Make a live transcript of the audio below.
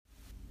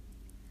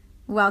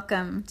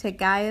Welcome to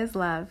Gaia's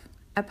Love,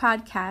 a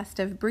podcast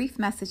of brief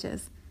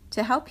messages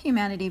to help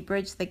humanity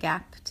bridge the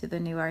gap to the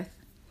new earth.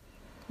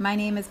 My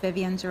name is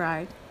Vivian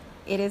Gerard.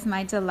 It is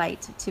my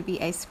delight to be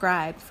a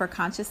scribe for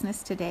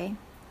consciousness today,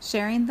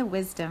 sharing the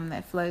wisdom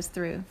that flows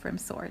through from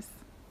Source.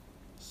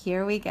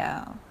 Here we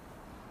go.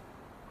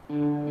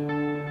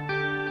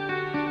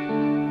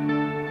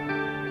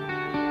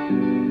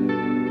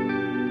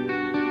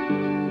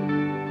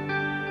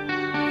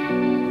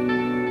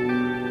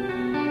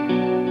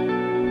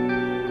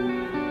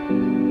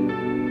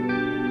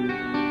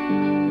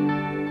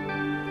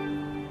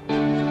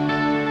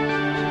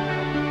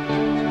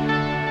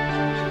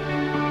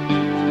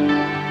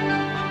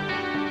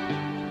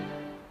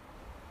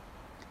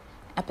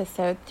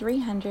 Episode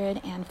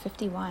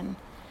 351.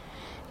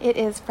 It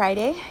is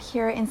Friday.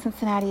 Here in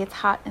Cincinnati, it's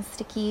hot and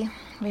sticky.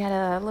 We had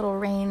a little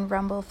rain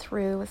rumble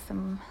through with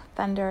some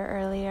thunder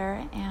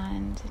earlier,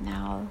 and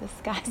now the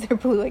skies are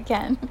blue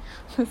again.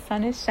 The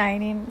sun is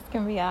shining. It's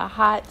going to be a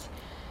hot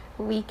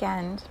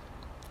weekend.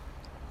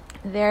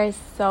 There is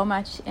so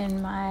much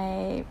in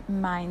my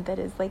mind that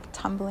is like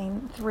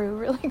tumbling through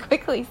really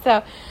quickly.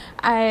 So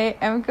I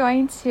am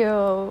going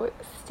to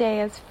stay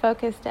as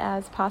focused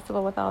as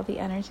possible with all the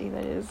energy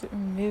that is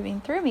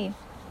moving through me.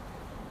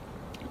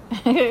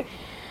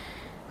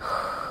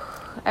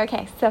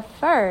 Okay, so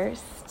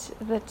first,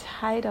 the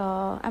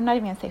title, I'm not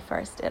even going to say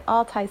first. It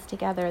all ties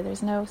together.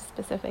 There's no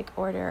specific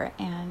order,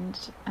 and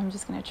I'm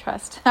just going to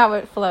trust how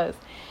it flows.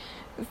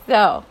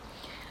 So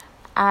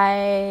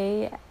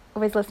I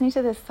was listening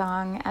to this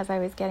song as I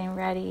was getting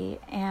ready,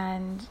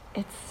 and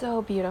it's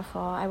so beautiful.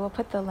 I will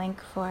put the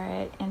link for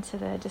it into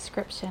the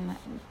description.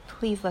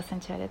 Please listen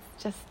to it.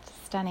 It's just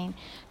stunning.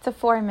 It's a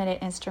 4-minute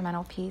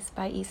instrumental piece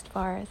by East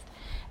Forest,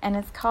 and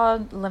it's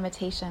called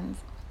Limitations.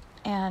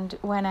 And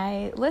when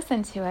I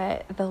listen to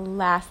it, the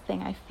last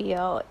thing I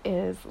feel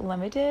is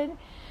limited.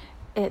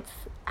 It's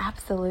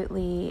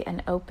absolutely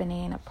an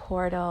opening, a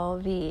portal.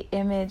 The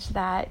image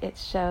that it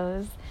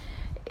shows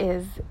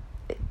is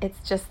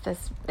it's just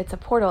this, it's a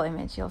portal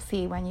image you'll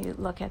see when you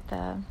look at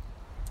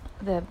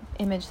the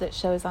image that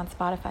shows on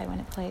Spotify when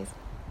it plays.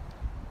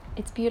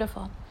 It's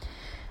beautiful.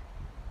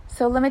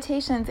 So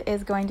Limitations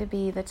is going to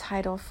be the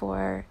title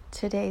for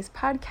today's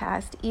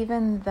podcast,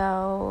 even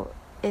though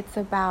it's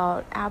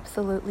about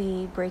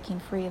absolutely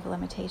breaking free of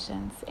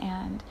limitations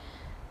and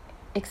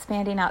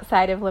expanding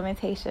outside of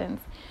limitations.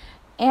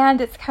 And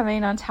it's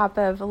coming on top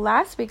of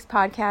last week's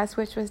podcast,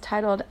 which was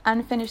titled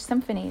Unfinished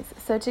Symphonies.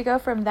 So to go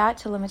from that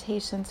to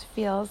limitations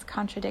feels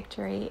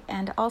contradictory.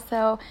 And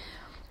also,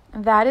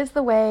 that is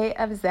the way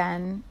of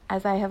Zen,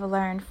 as I have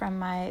learned from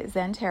my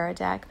Zen tarot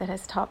deck that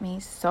has taught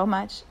me so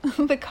much.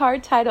 The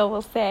card title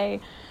will say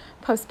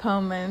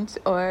postponement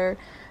or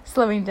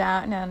slowing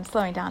down. And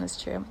slowing down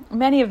is true.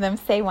 Many of them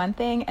say one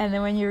thing, and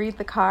then when you read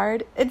the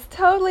card, it's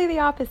totally the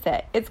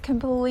opposite. It's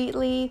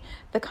completely,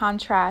 the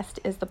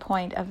contrast is the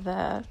point of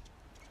the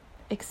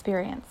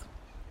experience.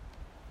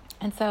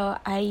 And so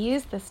I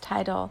use this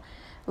title,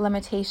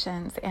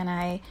 Limitations, and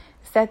I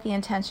set the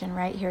intention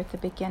right here at the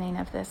beginning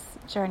of this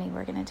journey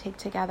we're going to take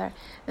together,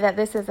 that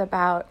this is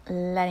about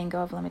letting go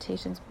of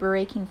limitations,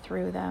 breaking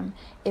through them,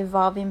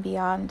 evolving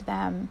beyond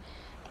them,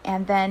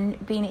 and then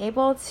being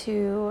able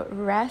to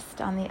rest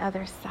on the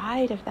other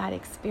side of that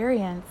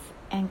experience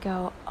and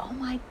go, oh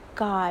my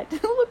God,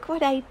 look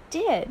what I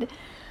did.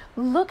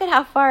 Look at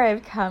how far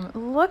I've come.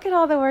 Look at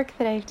all the work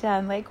that I've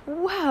done. Like,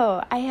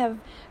 whoa, I have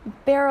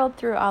barreled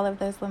through all of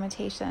those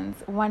limitations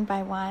one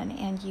by one,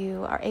 and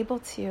you are able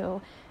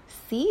to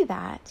see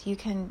that. You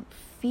can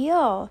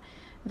feel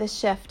the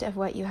shift of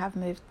what you have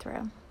moved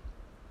through.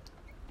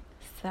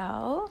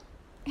 So,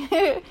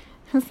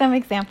 some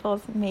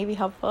examples may be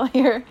helpful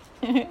here.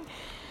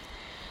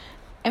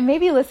 And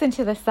maybe listen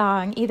to the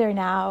song either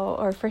now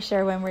or for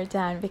sure when we're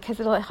done, because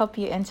it'll help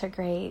you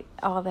integrate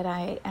all that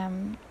I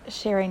am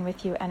sharing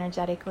with you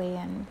energetically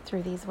and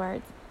through these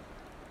words.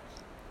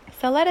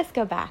 So let us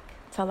go back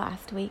to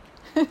last week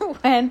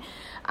when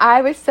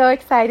I was so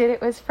excited it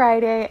was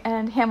Friday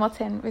and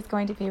Hamilton was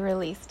going to be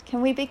released.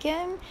 Can we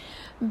begin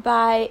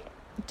by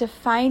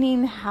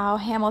defining how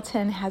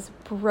Hamilton has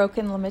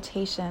broken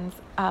limitations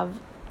of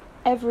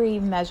every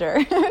measure?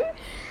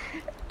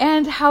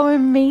 And how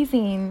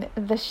amazing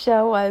the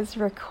show was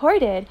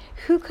recorded.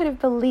 Who could have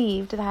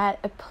believed that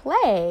a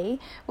play,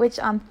 which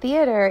on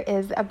theater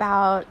is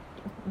about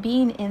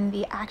being in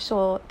the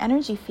actual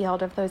energy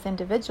field of those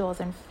individuals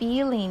and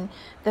feeling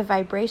the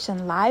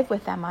vibration live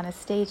with them on a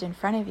stage in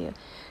front of you,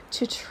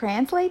 to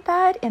translate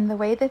that in the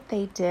way that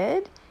they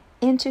did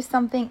into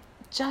something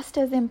just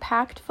as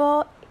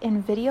impactful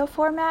in video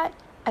format,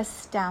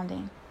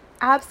 astounding.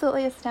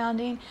 Absolutely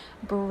astounding.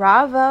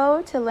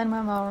 Bravo to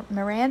Lin-Manuel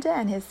Miranda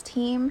and his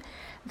team.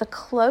 The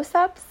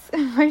close-ups,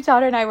 my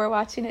daughter and I were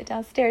watching it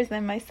downstairs, and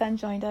then my son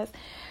joined us.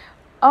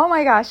 Oh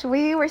my gosh,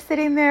 we were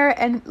sitting there,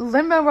 and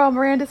Lin-Manuel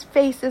Miranda's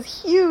face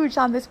is huge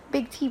on this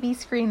big TV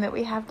screen that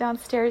we have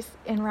downstairs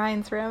in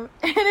Ryan's room.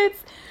 And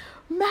it's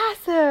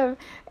massive.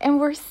 And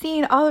we're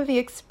seeing all of the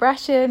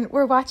expression.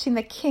 We're watching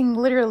the king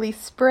literally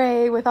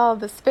spray with all of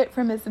the spit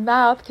from his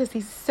mouth because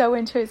he's so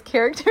into his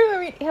character. I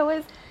mean, it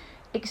was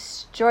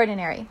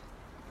extraordinary.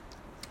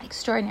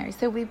 Extraordinary.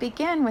 So we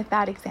begin with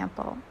that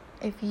example.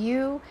 If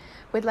you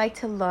would like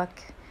to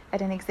look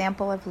at an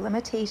example of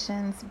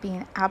limitations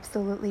being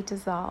absolutely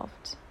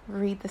dissolved,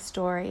 read the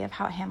story of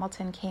how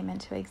Hamilton came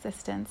into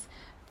existence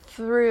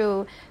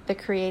through the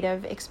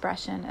creative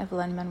expression of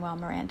Lin-Manuel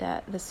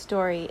Miranda. The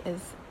story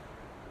is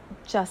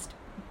just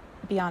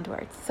beyond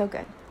words. So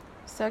good.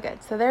 So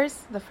good. So there's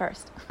the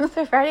first.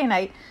 So Friday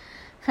night,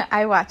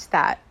 I watched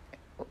that.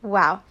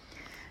 Wow.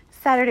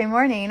 Saturday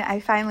morning, I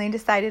finally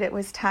decided it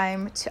was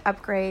time to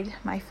upgrade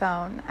my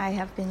phone. I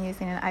have been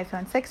using an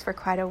iPhone 6 for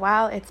quite a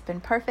while. It's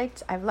been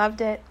perfect. I've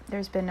loved it.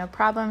 There's been no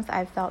problems.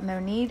 I've felt no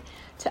need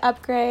to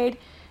upgrade.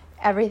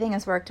 Everything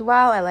has worked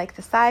well. I like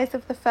the size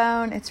of the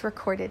phone. It's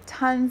recorded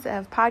tons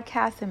of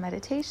podcasts and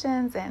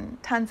meditations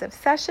and tons of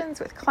sessions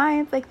with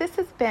clients. Like, this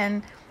has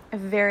been a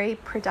very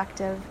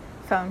productive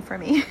phone for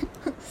me.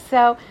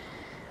 So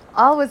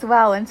all was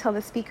well until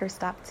the speaker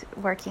stopped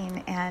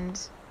working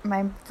and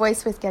my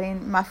voice was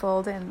getting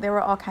muffled and there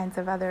were all kinds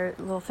of other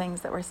little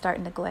things that were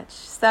starting to glitch.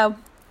 So,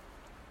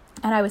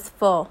 and I was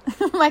full.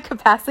 My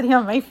capacity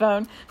on my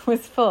phone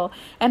was full.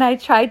 And I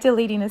tried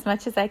deleting as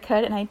much as I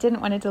could, and I didn't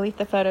want to delete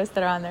the photos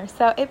that are on there.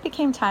 So it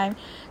became time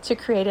to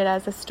create it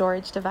as a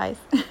storage device.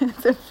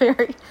 It's a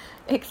very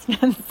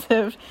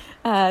expensive,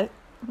 thumb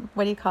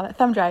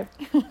drive.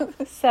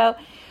 So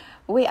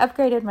we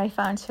upgraded my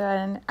phone to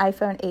an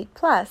iPhone 8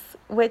 Plus,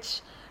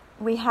 which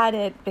we had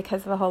it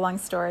because of a whole long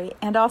story.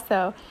 And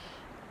also,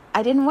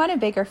 I didn't want a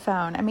bigger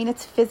phone. I mean,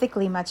 it's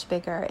physically much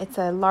bigger. It's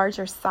a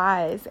larger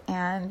size,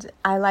 and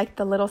I liked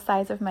the little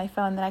size of my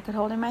phone that I could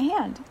hold in my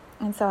hand.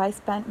 And so I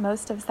spent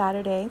most of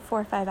Saturday,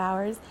 4 or 5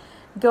 hours,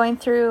 going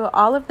through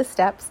all of the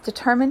steps,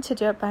 determined to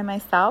do it by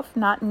myself,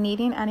 not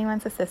needing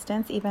anyone's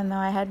assistance, even though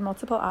I had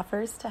multiple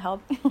offers to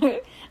help.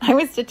 I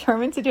was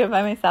determined to do it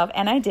by myself,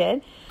 and I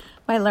did.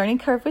 My learning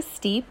curve was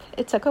steep.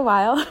 It took a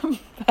while,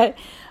 but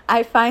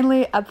I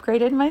finally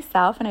upgraded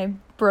myself, and I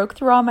broke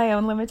through all my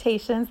own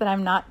limitations that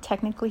I'm not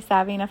technically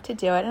savvy enough to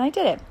do it, and I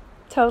did it.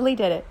 Totally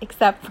did it,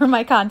 except for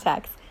my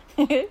contacts,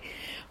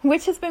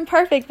 which has been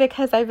perfect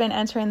because I've been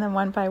entering them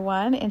one by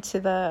one into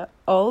the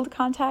old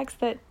contacts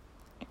that,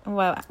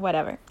 well,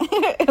 whatever.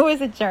 It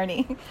was a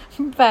journey,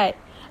 but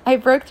I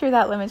broke through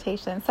that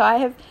limitation. So I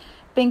have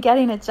been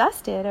getting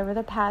adjusted over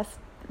the past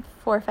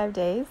 4 or 5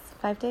 days,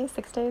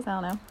 6 days, I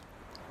don't know,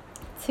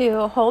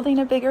 to holding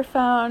a bigger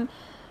phone,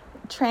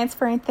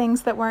 transferring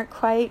things that weren't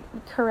quite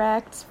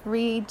correct,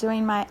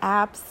 redoing my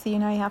apps. You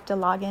have to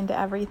log into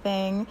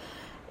everything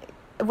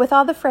with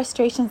all the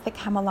frustrations that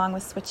come along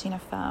with switching a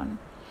phone.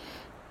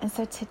 And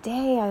so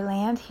today I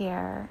land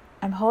here.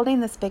 I'm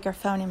holding this bigger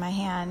phone in my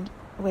hand,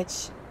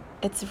 which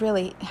it's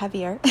really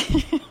heavier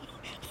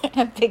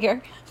and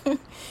bigger.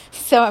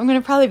 So I'm going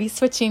to probably be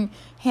switching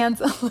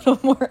hands a little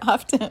more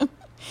often,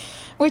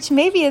 which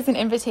maybe is an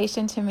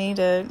invitation to me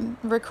to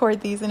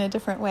record these in a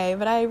different way.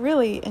 But I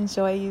really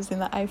enjoy using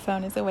the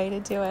iPhone as a way to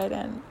do it.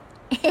 And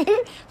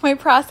my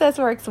process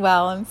works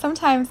well. And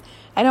sometimes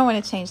I don't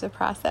want to change the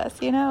process.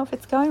 If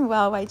it's going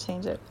well, why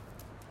change it?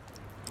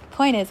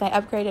 Point is, I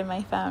upgraded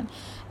my phone.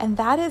 And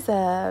that is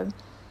an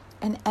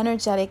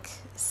energetic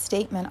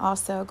statement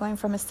also, going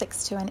from a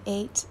 6 to an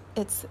 8.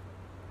 It's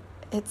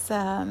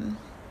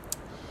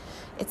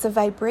a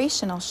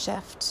vibrational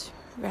shift,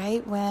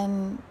 right?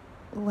 When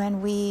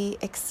we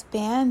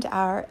expand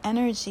our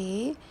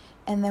energy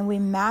and then we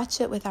match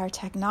it with our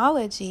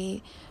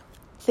technology,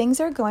 things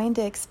are going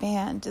to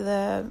expand.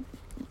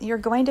 You're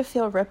going to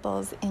feel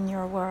ripples in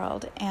your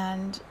world,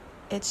 and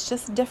it's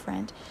just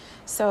different.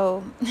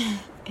 So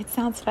it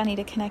sounds funny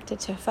to connect it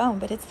to a phone,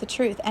 but it's the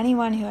truth.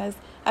 Anyone who has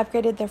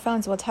upgraded their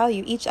phones will tell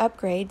you each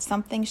upgrade,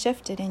 something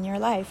shifted in your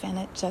life, and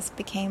it just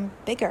became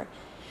bigger.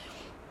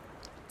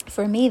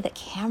 For me, the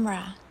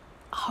camera,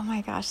 oh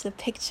my gosh, the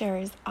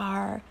pictures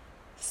are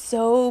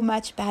so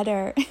much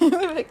better.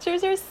 The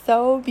pictures are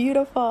so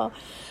beautiful.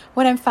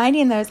 When I'm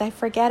finding those, I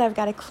forget I've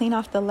got to clean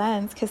off the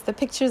lens because the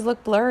pictures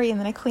look blurry, and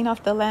then I clean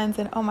off the lens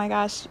and oh my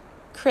gosh,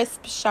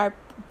 crisp, sharp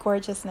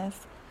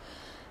gorgeousness.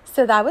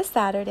 So that was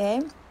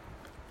Saturday.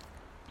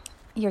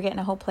 You're getting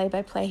a whole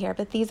play-by-play here,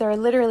 but these are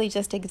literally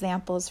just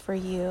examples for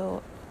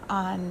you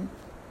on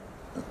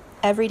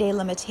everyday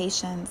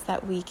limitations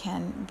that we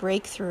can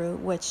break through,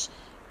 which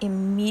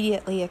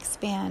immediately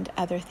expand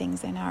other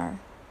things in our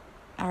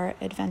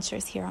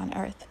adventures here on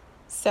Earth.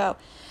 So,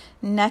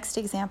 next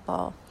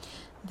example,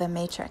 The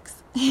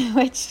Matrix,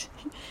 which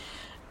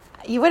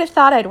you would have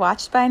thought I'd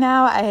watched by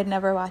now. I had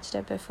never watched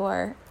it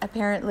before.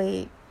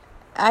 Apparently,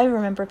 I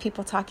remember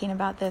people talking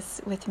about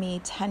this with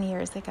me 10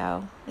 years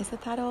ago. Is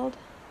it that old?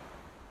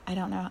 I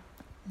don't know.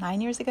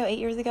 9 years ago, 8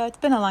 years ago? It's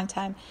been a long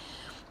time.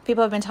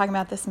 People have been talking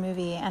about this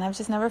movie, and I've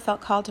just never felt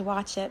called to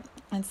watch it.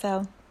 And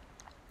so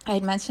I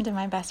had mentioned to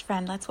my best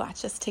friend, let's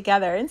watch this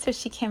together. And so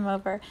she came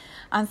over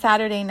on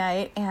Saturday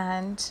night,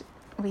 and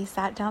we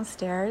sat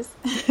downstairs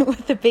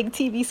with the big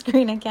TV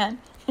screen again.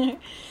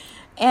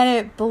 And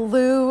it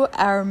blew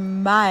our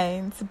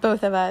minds,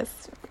 both of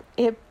us.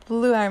 It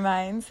blew our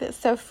minds.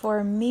 So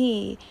for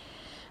me,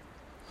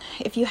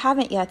 if you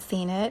haven't yet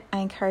seen it, I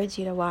encourage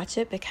you to watch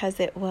it because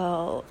it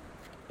will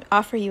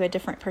offer you a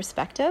different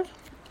perspective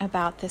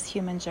about this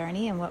human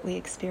journey and what we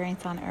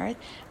experience on Earth.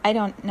 I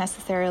don't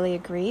necessarily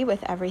agree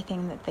with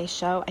everything that they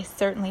show. I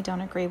certainly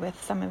don't agree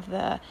with some of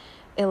the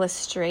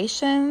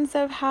illustrations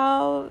of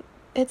how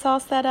it's all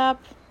set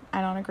up.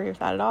 I don't agree with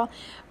that at all.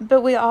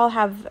 But we all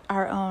have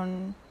our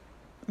own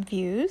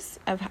views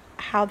of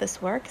how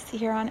this works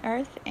here on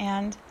Earth.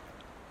 And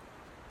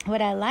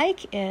what I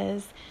like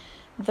is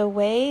the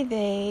way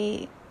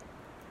they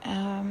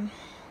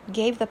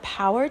gave the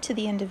power to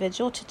the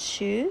individual to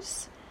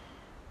choose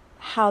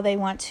how they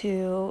want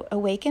to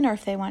awaken or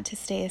if they want to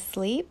stay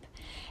asleep.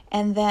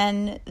 And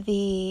then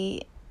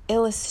the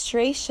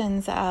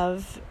illustrations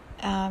of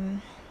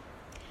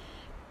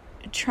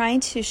trying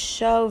to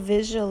show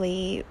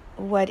visually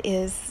what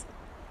is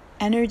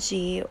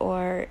energy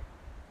or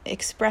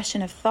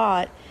expression of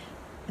thought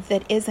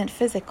that isn't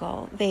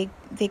physical. They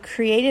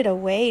created a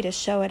way to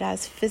show it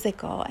as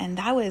physical, and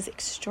that was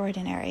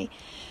extraordinary.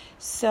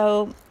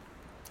 So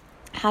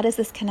how does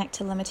this connect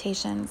to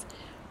limitations?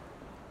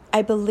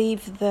 I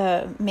believe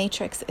The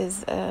Matrix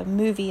is a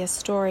movie, a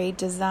story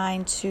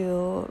designed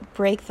to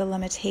break the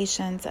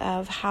limitations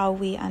of how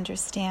we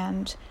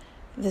understand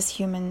this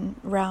human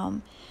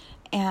realm.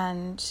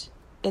 And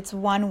it's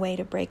one way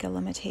to break a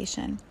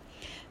limitation.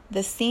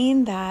 The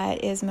scene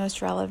that is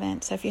most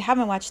relevant, so if you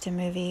haven't watched a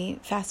movie,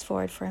 fast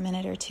forward for a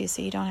minute or two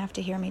so you don't have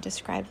to hear me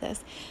describe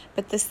this.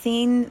 But the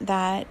scene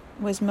that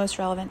was most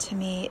relevant to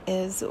me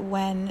is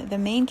when the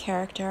main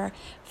character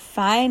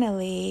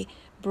finally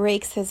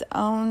breaks his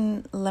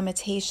own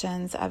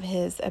limitations of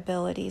his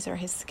abilities or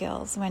his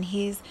skills. When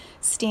he's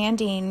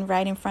standing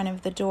right in front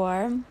of the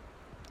door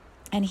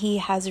and he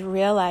has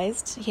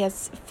realized, he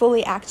has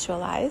fully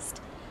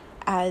actualized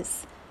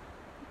as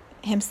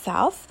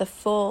himself, the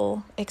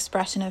full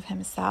expression of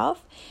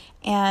himself,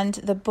 and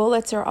the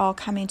bullets are all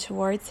coming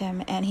towards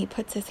him, and he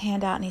puts his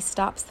hand out and he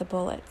stops the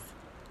bullets.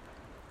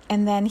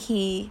 And then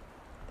he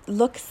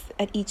looks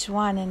at each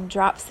one and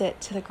drops it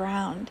to the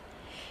ground.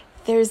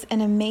 There's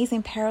an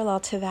amazing parallel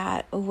to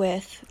that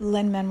with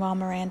Lin-Manuel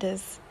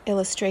Miranda's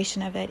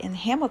illustration of it in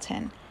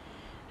Hamilton,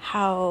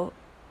 how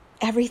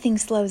everything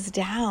slows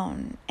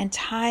down and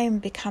time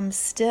becomes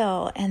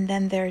still, and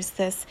then there's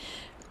this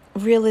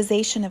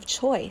realization of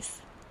choice.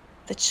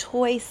 The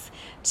choice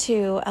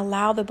to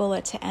allow the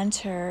bullet to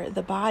enter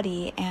the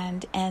body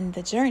and end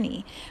the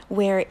journey,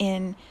 where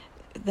in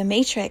The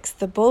Matrix,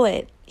 the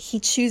bullet, he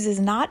chooses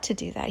not to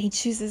do that. He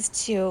chooses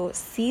to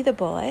see the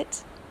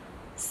bullet,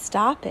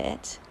 stop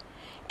it,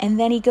 and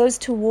then he goes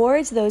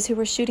towards those who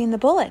were shooting the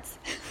bullets,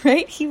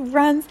 right? He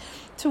runs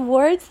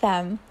towards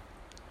them,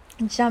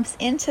 jumps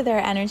into their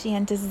energy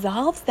and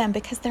dissolves them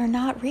because they're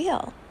not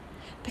real,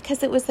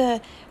 because it was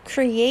a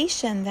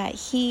creation that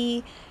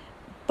he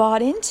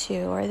bought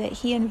into or that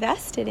he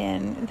invested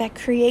in that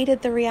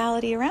created the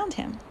reality around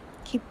him.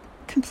 He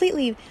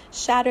completely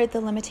shattered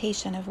the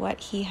limitation of what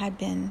he had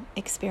been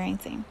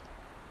experiencing.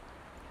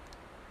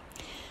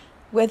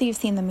 Whether you've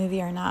seen the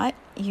movie or not,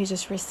 you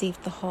just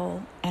received the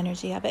whole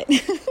energy of it.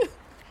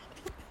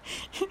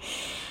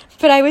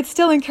 But I would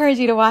still encourage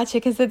you to watch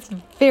it because it's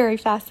very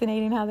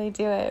fascinating how they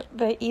do it.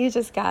 But you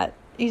just got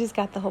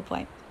the whole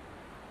point.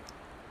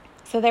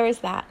 So there was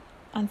that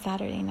on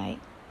Saturday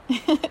night.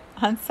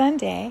 On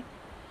Sunday,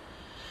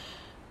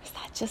 was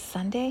that just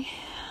Sunday?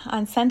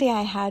 On Sunday,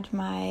 I had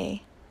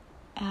my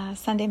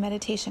Sunday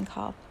meditation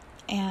call.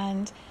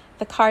 And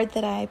the card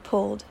that I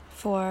pulled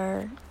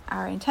for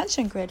our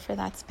intention grid for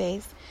that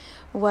space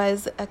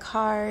was a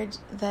card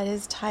that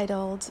is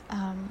titled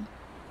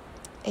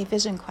A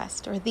Vision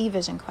Quest, or The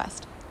Vision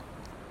Quest,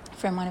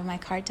 from one of my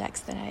card decks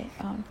that I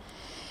own.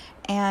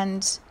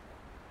 And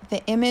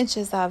the image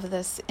is of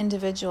this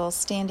individual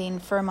standing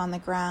firm on the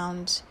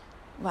ground.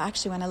 Well,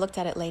 actually, when I looked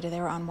at it later, they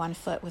were on one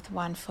foot with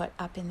one foot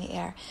up in the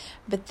air.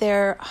 But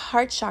their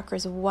heart chakra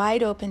is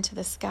wide open to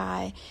the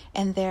sky,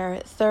 and their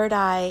third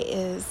eye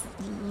is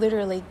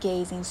literally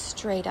gazing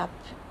straight up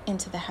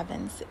into the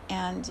heavens.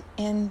 And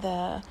in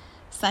the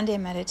Sunday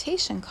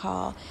meditation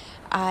call,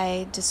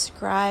 I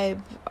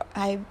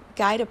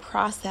guide a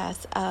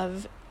process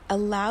of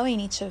allowing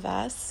each of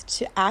us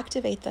to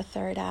activate the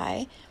third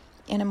eye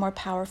in a more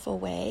powerful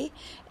way,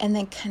 and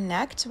then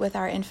connect with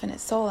our infinite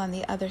soul on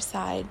the other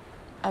side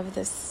of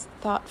this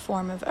thought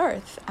form of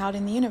Earth out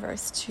in the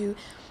universe, to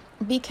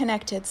be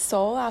connected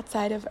soul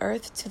outside of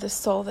Earth to the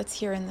soul that's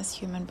here in this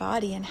human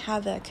body, and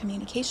have a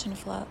communication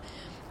flow,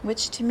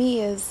 which to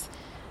me is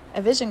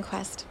a vision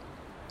quest,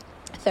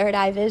 third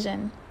eye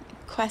vision,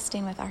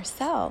 questing with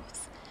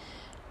ourselves.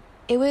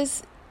 It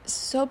was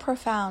so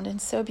profound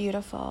and so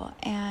beautiful,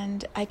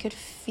 and I could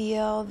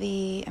feel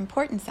the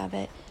importance of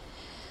it.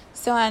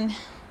 So on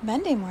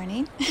Monday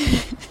morning,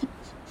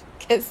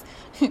 because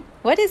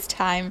what is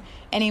time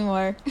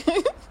anymore?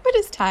 What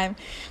is time?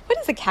 What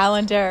is a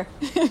calendar?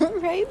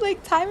 Right?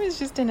 Like, time is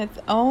just in its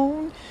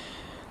own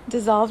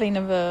dissolving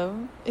of a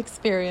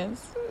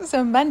experience.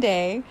 So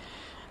Monday,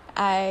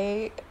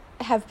 I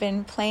have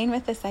been playing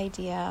with this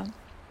idea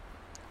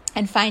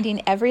and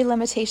finding every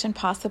limitation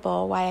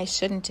possible why I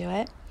shouldn't do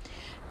it,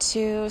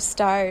 to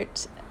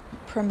start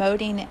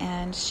promoting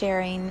and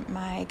sharing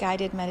my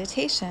guided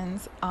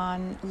meditations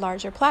on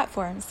larger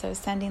platforms. So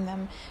sending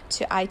them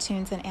to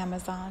iTunes and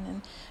Amazon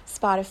and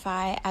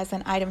Spotify as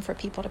an item for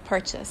people to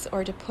purchase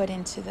or to put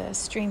into the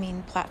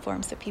streaming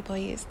platforms that people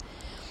use.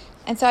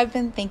 And so I've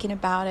been thinking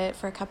about it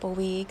for a couple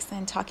weeks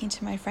and talking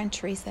to my friend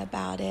Teresa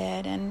about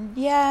it. And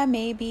yeah,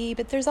 maybe,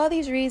 but there's all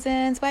these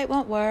reasons why it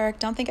won't work.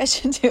 Don't think I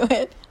should do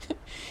it.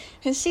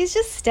 And she's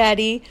just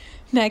steady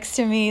next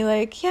to me,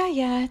 like,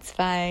 yeah, it's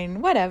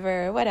fine,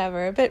 whatever.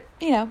 But,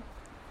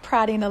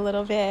 prodding a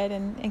little bit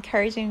and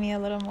encouraging me a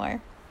little more.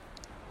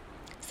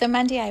 So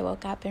Monday I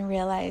woke up and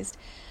realized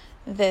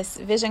this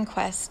Vision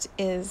Quest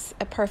is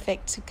a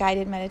perfect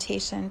guided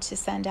meditation to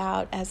send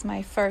out as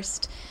my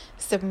first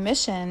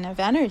submission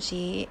of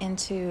energy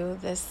into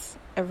this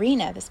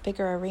arena, this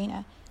bigger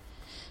arena.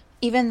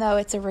 Even though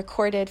it's a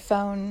recorded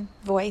phone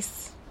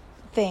voice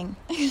thing.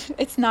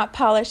 It's not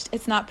polished,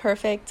 it's not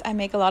perfect. I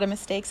make a lot of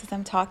mistakes as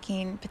I'm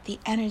talking, but the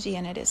energy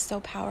in it is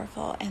so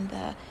powerful, and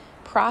the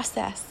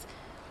process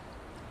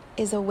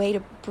is a way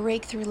to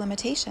break through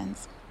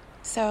limitations.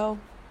 So,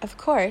 of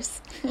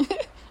course,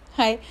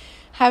 I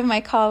have my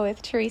call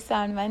with Teresa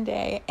on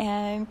Monday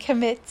and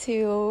commit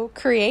to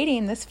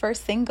creating this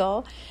first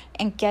single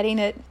and getting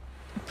it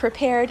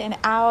prepared and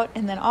out,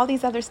 and then all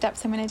these other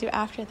steps I'm going to do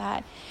after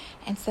that.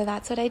 And so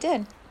that's what I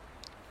did.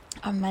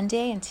 On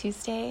Monday and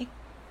Tuesday,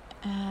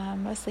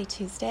 mostly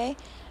Tuesday,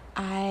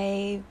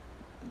 I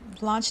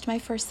launched my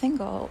first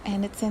single,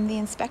 and it's in the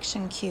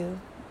inspection queue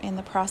in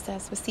the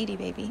process with CD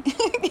Baby,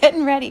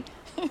 getting ready.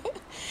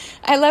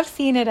 I love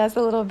seeing it as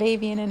a little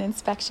baby in an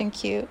inspection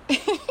queue.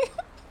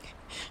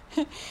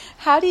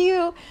 How do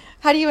you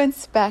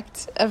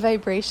inspect a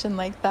vibration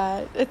like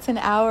that? It's an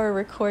hour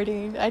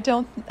recording. I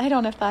don't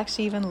have to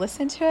actually even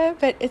listen to it,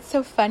 but it's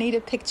so funny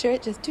to picture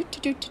it just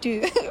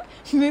do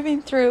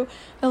moving through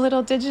a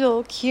little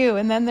digital queue,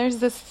 and then there's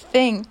this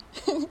thing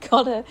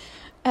called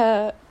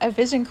a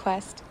Vision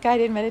Quest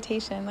guided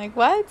meditation. Like,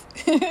 what?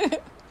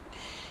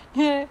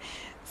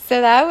 So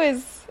that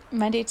was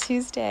Monday,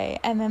 Tuesday,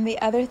 and then the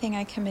other thing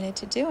I committed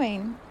to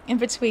doing in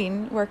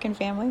between work and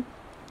family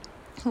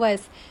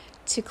was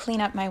to clean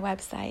up my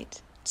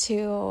website,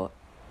 to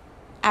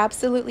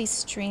absolutely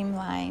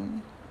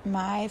streamline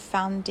my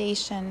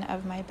foundation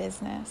of my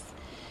business.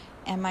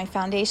 And my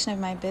foundation of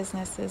my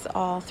business is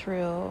all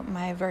through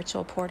my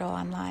virtual portal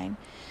online,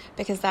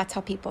 because that's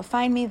how people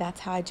find me. That's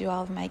how I do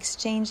all of my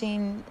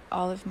exchanging,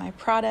 all of my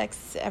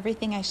products.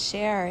 Everything I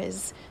share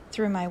is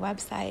through my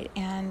website.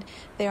 And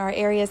there are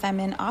areas I'm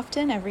in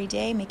often, every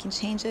day, making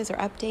changes or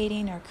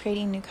updating or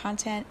creating new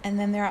content. And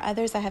then there are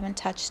others I haven't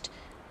touched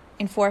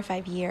in 4 or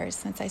 5 years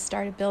since I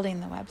started building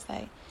the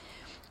website.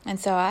 And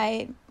so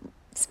I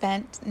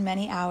spent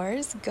many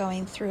hours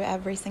going through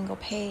every single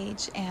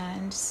page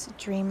and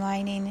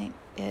streamlining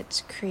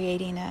it,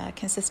 creating a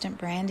consistent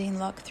branding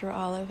look through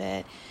all of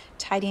it,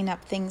 tidying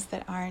up things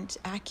that aren't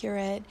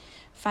accurate,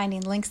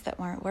 finding links that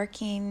weren't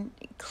working,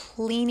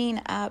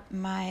 cleaning up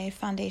my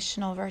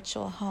foundational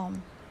virtual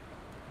home.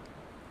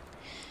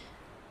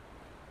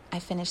 I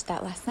finished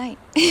that last night.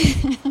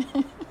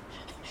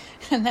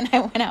 And then I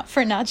went out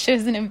for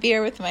nachos and a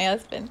beer with my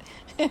husband.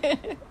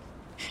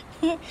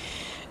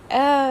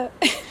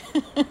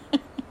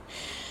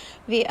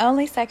 The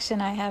only section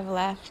I have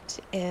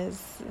left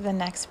is the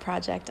next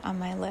project on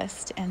my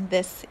list, and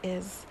this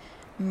is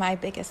my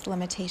biggest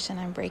limitation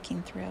I'm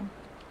breaking through.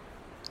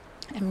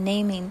 I'm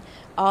naming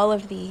all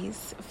of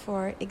these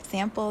for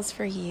examples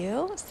for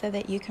you so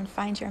that you can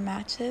find your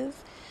matches,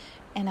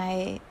 and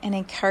an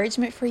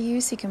encouragement for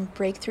you so you can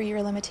break through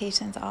your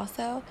limitations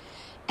also.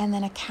 And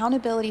then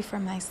accountability for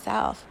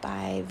myself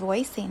by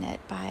voicing it,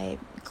 by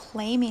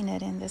claiming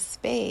it in this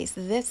space.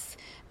 This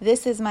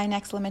is my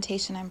next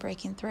limitation I'm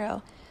breaking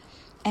through.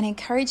 And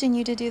encouraging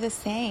you to do the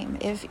same.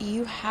 If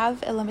you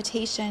have a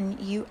limitation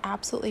you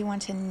absolutely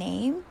want to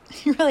name,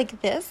 you're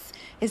like, this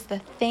is the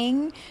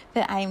thing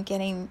that I'm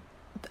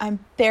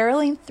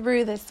barreling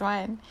through this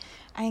one.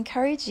 I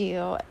encourage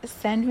you,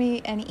 send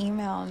me an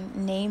email,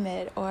 name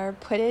it, or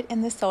put it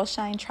in the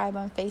Soulshine Tribe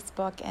on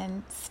Facebook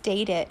and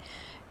state it.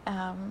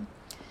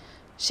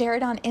 Share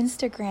it on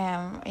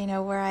Instagram,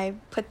 where I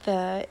put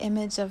the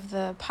image of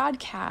the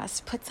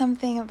podcast. Put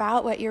something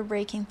about what you're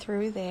breaking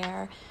through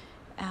there.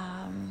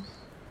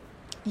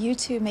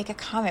 YouTube, make a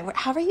comment.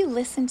 However you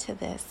listen to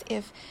this,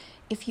 if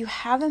you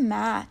have a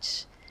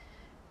match,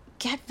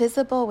 get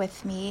visible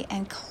with me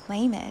and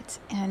claim it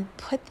and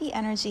put the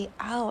energy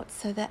out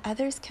so that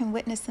others can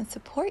witness and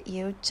support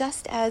you,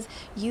 just as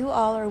you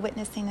all are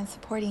witnessing and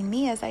supporting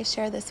me as I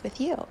share this with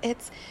you.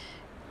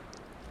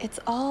 It's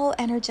all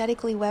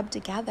energetically webbed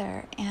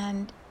together.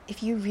 And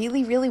if you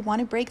really, really want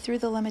to break through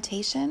the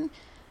limitation,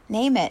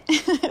 name it.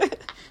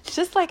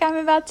 Just like I'm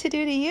about to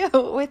do to you,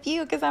 with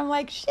you, because I'm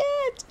like,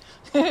 shit.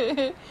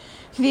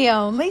 The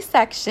only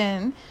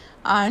section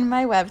on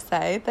my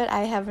website that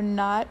I have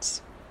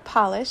not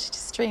polished,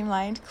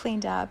 streamlined,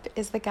 cleaned up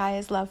is the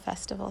Gaia's Love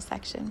Festival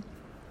section.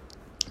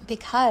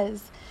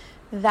 Because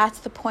that's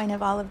the point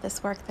of all of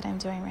this work that I'm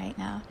doing right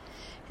now.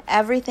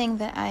 Everything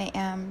that I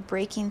am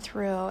breaking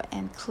through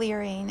and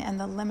clearing and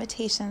the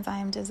limitations I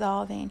am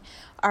dissolving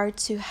are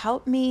to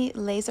help me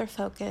laser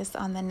focus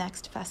on the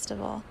next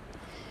festival.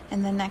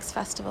 And the next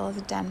festival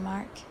is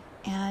Denmark.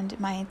 And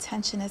my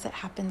intention is it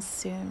happens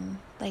soon,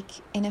 like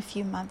in a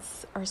few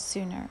months or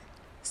soon,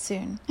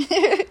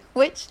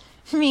 which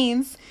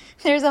means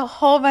there's a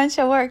whole bunch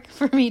of work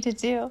for me to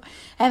do.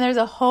 And there's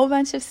a whole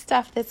bunch of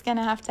stuff that's going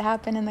to have to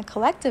happen in the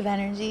collective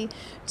energy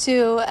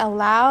to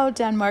allow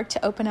Denmark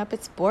to open up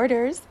its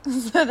borders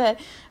so that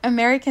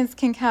Americans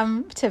can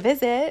come to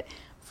visit,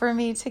 for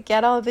me to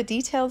get all the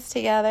details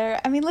together.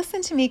 I mean,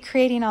 listen to me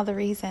creating all the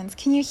reasons.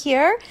 Can you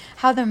hear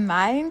how the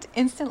mind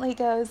instantly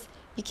goes,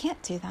 you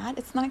can't do that.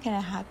 It's not going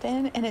to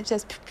happen. And it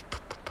just,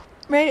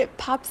 right? It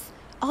pops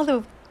all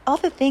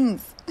the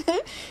things.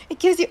 It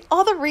gives you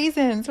all the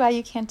reasons why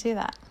you can't do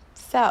that.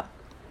 So,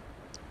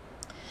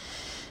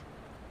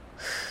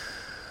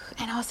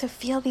 and also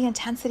feel the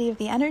intensity of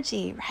the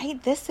energy,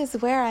 right? This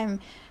is where I'm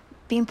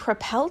being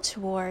propelled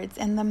towards,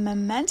 and the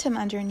momentum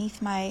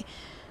underneath my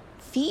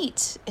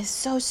feet is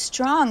so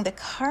strong. The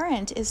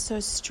current is so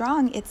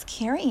strong. It's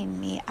carrying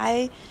me.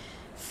 I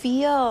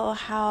feel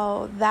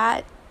how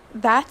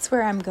that's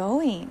where I'm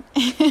going.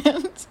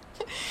 And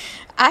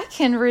I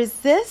can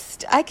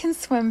resist. I can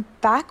swim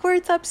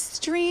backwards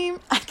upstream.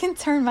 I can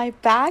turn my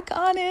back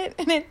on it.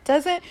 And it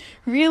doesn't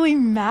really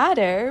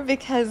matter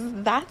because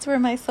that's where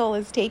my soul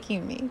is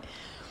taking me.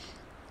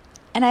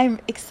 And I'm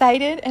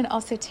excited and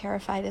also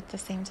terrified at the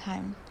same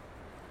time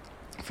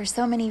for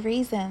so many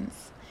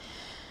reasons.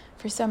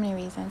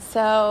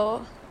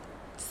 So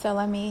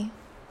let me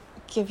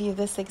give you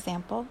this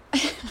example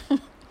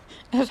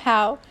of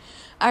how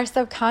our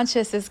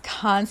subconscious is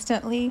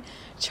constantly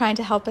trying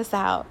to help us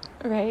out,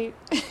 right?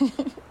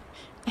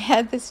 I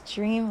had this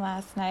dream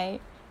last night.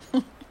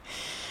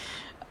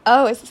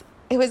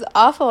 It was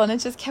awful, and it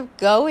just kept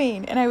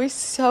going. And I was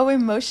so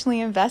emotionally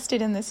invested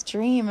in this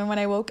dream. And when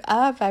I woke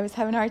up, I was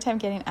having a hard time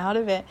getting out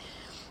of it.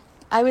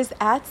 I was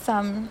at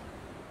some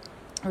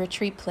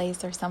retreat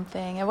place or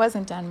something. It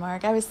wasn't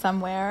Denmark. I was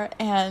somewhere,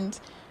 and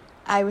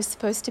I was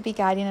supposed to be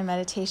guiding a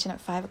meditation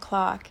at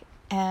 5:00.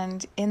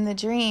 And in the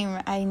dream,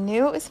 I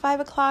knew it was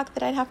 5:00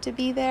 that I'd have to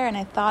be there, and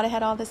I thought I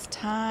had all this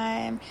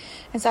time.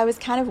 And so I was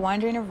kind of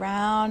wandering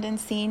around and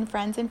seeing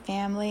friends and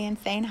family and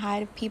saying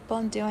hi to people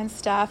and doing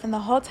stuff, and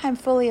the whole time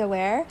fully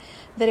aware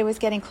that it was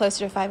getting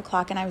closer to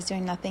 5:00 and I was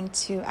doing nothing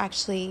to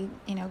actually,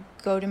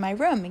 go to my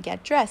room and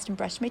get dressed and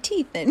brush my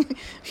teeth and,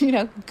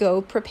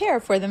 go prepare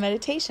for the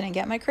meditation and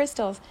get my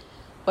crystals.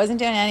 Wasn't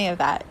doing any of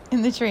that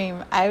in the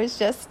dream.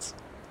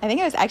 I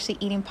think I was actually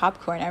eating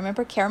popcorn. I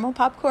remember caramel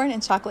popcorn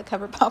and chocolate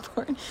covered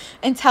popcorn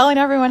and telling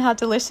everyone how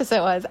delicious it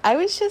was. I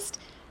was just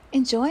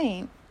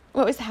enjoying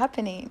what was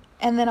happening.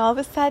 And then all of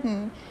a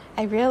sudden,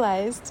 I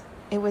realized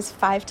it was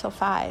 5 till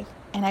 5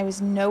 and I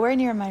was nowhere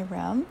near my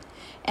room.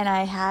 And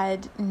I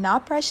had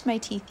not brushed my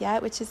teeth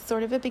yet, which is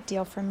sort of a big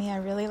deal for me. I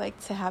really like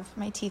to have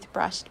my teeth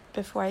brushed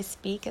before I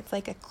speak. It's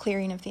like a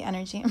clearing of the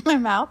energy in my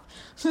mouth.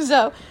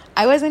 So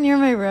I wasn't near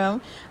my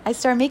room. I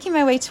started making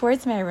my way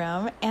towards my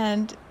room,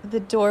 and the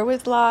door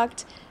was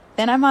locked.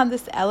 Then I'm on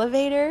this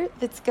elevator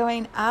that's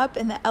going up,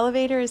 and the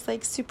elevator is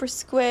like super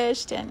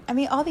squished. And I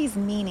mean, all these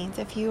meanings,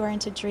 if you are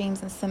into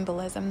dreams and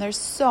symbolism, there's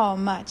so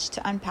much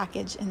to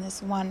unpackage in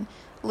this one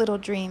little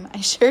dream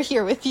I share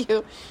here with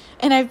you.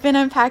 And I've been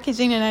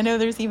unpackaging, and I know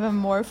there's even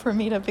more for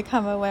me to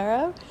become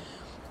aware of,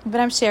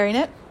 but I'm sharing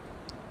it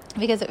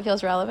because it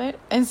feels relevant.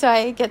 And so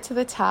I get to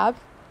the top,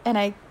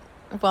 and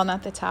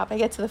not the top, I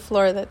get to the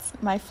floor that's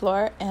my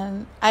floor,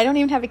 and I don't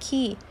even have a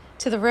key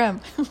to the room.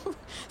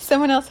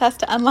 Someone else has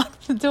to unlock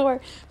the door,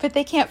 but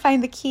they can't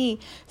find the key.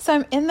 So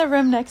I'm in the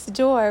room next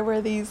door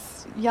where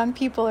these young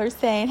people are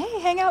saying, hey,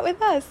 hang out with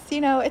us.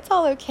 It's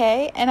all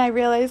okay. And I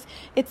realize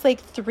it's like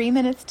 3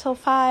 minutes till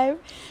 5.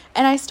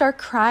 And I start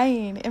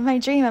crying. In my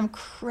dream, I'm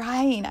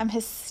crying. I'm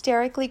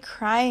hysterically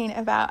crying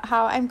about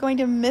how I'm going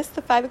to miss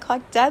the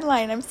 5:00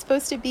 deadline. I'm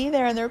supposed to be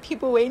there, and there are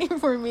people waiting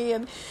for me,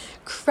 and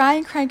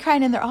crying.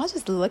 And they're all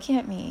just looking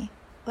at me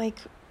like,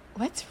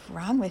 what's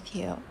wrong with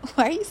you?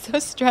 Why are you so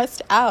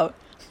stressed out?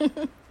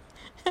 And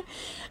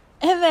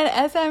then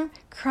as I'm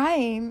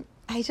crying,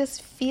 I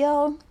just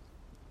feel,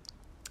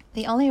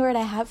 the only word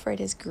I have for it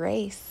is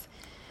grace.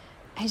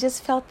 I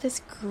just felt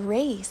this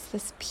grace,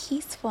 this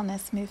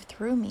peacefulness move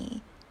through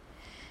me.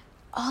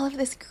 All of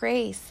this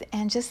grace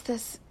and just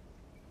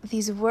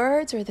these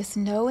words or this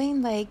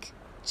knowing, like,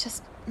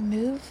 just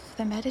move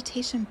the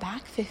meditation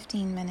back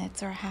 15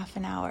 minutes or half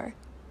an hour.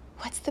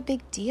 What's the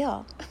big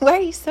deal? Why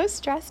are you so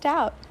stressed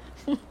out?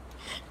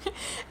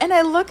 And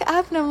I look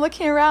up and I'm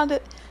looking around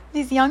at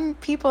these young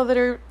people that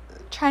are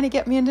trying to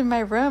get me into my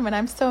room, and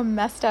I'm so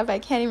messed up I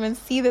can't even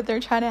see that they're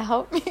trying to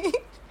help me.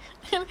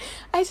 And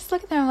I just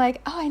look at them and I'm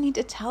like, I need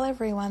to tell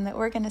everyone that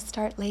we're going to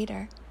start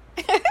later.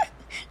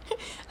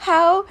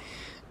 How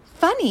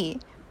funny.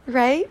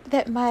 right?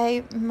 That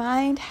my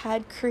mind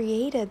had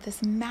created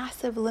this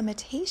massive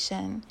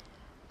limitation,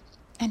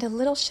 and a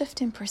little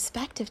shift in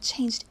perspective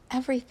changed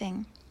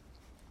everything.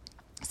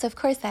 So of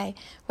course I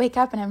wake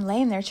up and I'm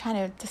laying there trying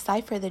to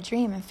decipher the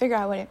dream and figure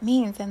out what it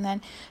means, and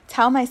then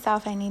tell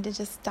myself I need to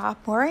just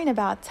stop worrying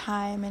about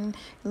time and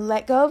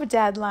let go of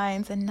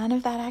deadlines, and none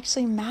of that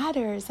actually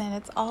matters, and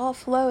it's all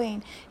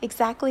flowing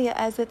exactly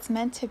as it's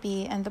meant to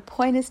be, and the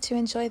point is to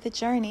enjoy the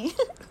journey.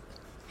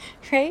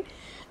 Right?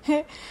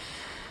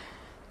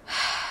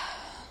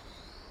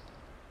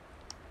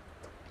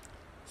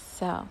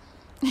 So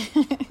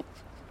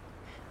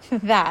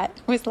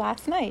that was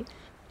last night.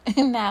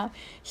 And now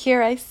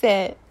here I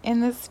sit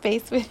in this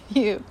space with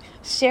you,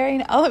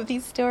 sharing all of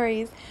these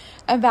stories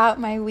about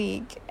my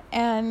week.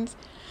 And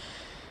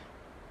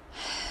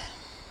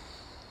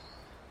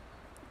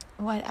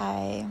what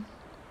I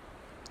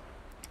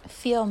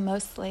feel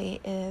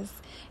mostly is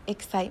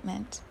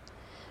excitement.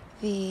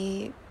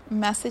 The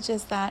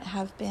messages that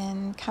have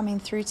been coming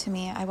through to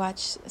me, I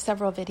watch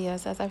several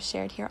videos, as I've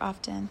shared here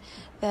often,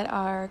 that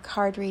are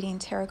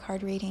tarot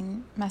card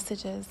reading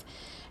messages.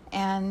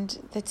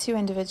 And the two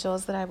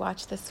individuals that I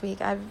watched this week,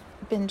 I've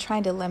been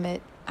trying to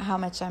limit how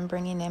much I'm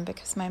bringing in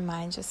because my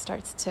mind just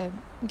starts to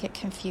get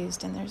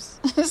confused and there's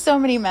so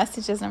many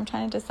messages and I'm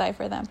trying to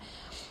decipher them.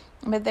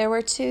 But there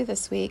were two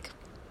this week,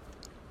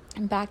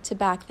 back to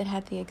back, that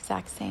had the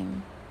exact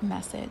same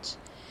message.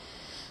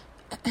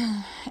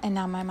 And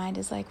now my mind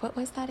is like, what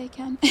was that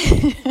again?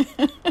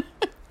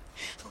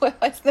 What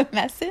was the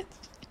message?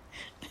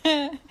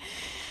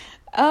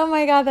 Oh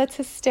my God, that's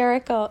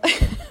hysterical.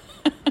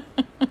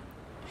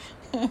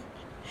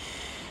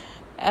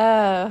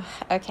 Oh,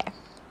 okay.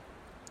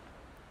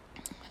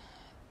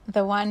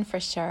 The one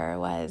for sure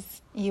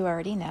was, you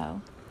already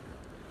know.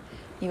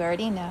 You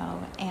already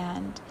know,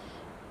 and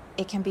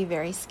it can be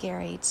very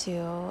scary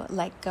to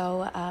let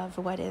go of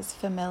what is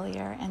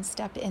familiar and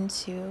step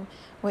into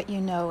what you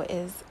know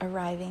is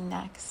arriving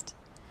next.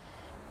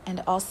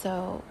 And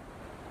also,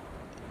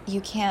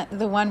 you can't,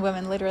 the one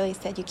woman literally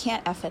said, you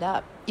can't F it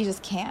up. You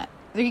just can't.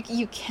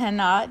 You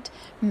cannot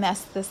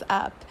mess this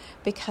up,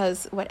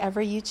 because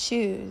whatever you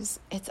choose,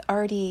 it's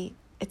already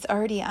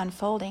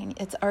unfolding.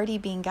 It's already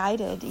being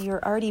guided.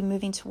 You're already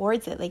moving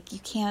towards it. Like you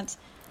can't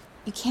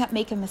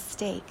make a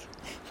mistake,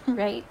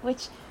 right?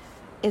 Which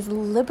is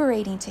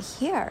liberating to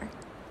hear.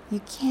 You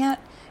can't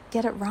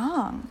get it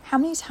wrong. How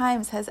many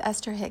times has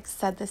Esther Hicks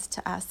said this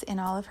to us in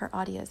all of her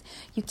audios?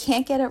 You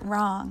can't get it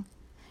wrong,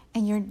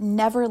 and you're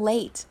never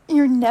late.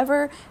 You're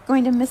never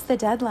going to miss the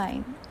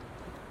deadline.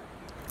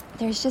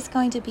 There's just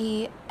going to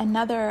be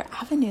another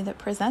avenue that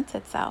presents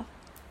itself.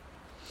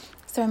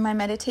 So in my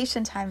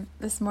meditation time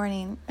this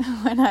morning,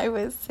 when I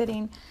was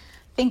sitting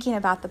thinking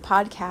about the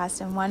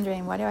podcast and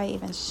wondering, what do I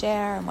even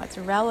share and what's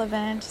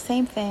relevant?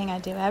 Same thing I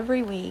do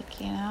every week,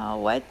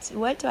 what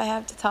do I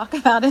have to talk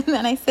about? And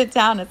then I sit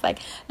down, it's like,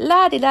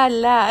 la di la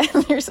la,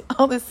 there's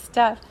all this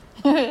stuff.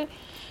 I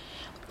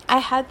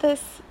had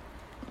this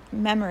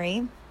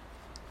memory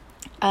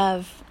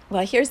of,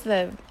 well, here's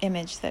the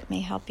image that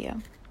may help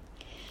you.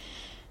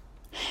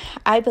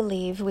 I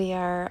believe we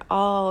are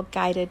all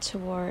guided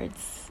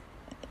towards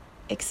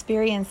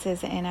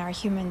experiences in our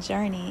human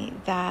journey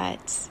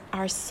that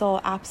our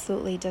soul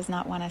absolutely does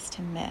not want us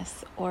to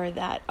miss, or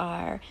that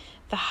are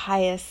the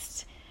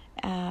highest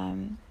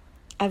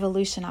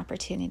evolution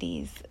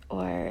opportunities,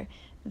 or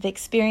the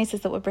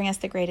experiences that will bring us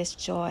the greatest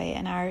joy.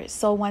 And our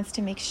soul wants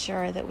to make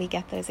sure that we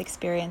get those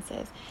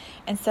experiences.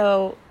 And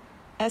so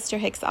Esther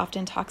Hicks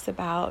often talks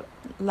about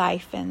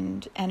life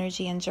and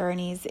energy and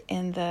journeys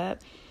in the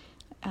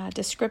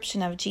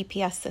description of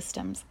GPS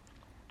systems.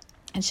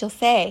 And she'll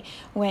say,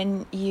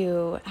 when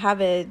you have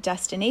a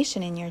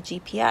destination in your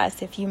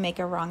GPS, if you make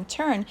a wrong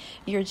turn,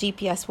 your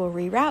GPS will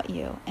reroute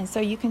you. And so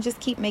you can just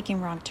keep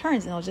making wrong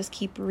turns and it'll just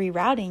keep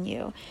rerouting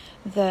you.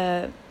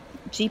 The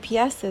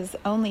GPS is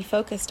only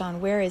focused on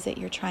where is it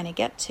you're trying to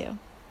get to.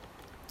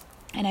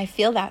 And I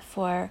feel that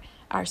for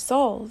our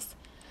souls,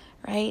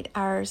 right?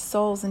 Our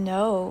souls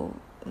know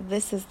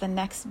this is the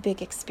next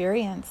big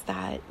experience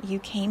that you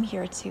came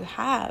here to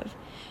have.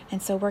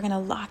 And so we're going to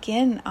lock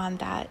in on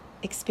that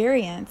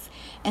experience.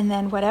 And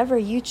then whatever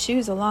you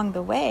choose along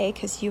the way,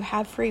 because you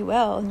have free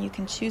will and you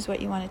can choose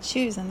what you want to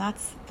choose. And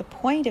that's the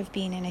point of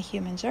being in a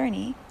human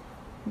journey,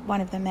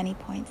 one of the many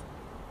points.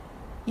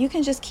 You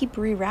can just keep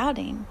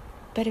rerouting,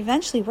 but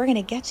eventually we're going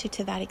to get you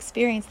to that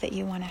experience that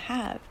you want to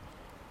have.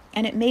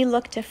 And it may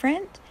look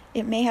different.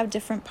 It may have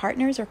different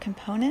partners or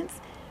components,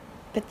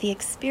 but the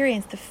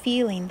experience, the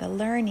feeling, the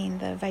learning,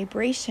 the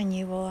vibration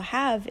you will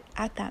have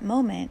at that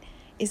moment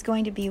is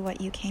going to be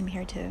what you came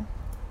here to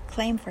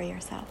claim for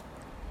yourself.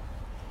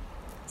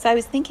 So I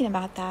was thinking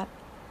about that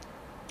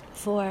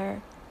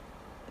for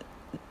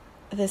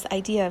this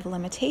idea of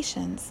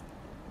limitations.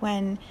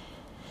 When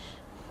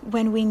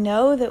we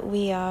know that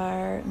we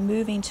are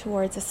moving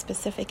towards a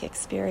specific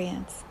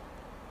experience,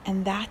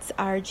 and that's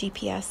our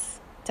GPS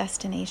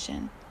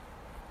destination,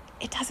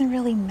 it doesn't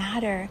really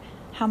matter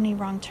how many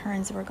wrong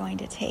turns we're going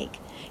to take.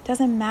 It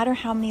doesn't matter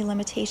how many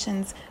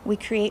limitations we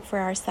create for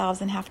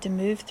ourselves and have to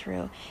move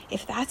through.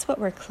 If that's what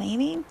we're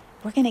claiming,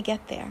 we're going to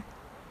get there.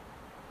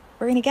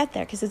 We're going to get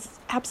there because it's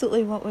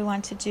absolutely what we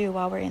want to do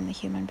while we're in the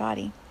human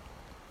body.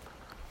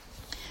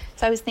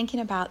 So I was thinking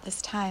about this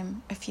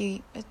time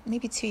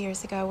maybe 2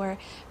 years ago, where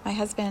my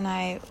husband and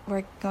I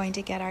were going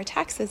to get our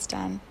taxes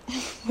done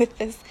with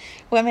this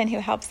woman who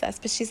helps us,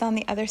 but she's on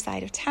the other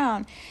side of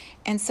town.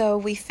 And so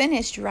we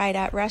finished right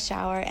at rush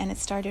hour, and it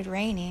started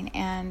raining,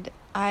 and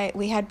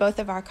we had both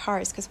of our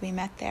cars because we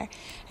met there.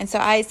 And so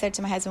I said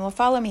to my husband, well,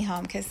 follow me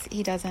home, because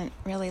he doesn't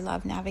really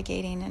love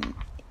navigating, and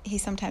he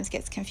sometimes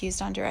gets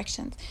confused on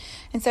directions.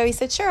 And so he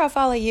said, sure, I'll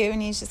follow you.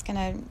 And he's just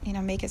going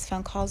to, make his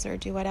phone calls or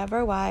do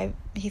whatever while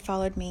he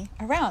followed me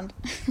around,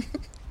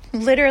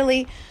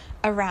 literally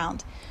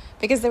around,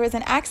 because there was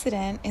an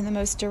accident in the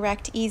most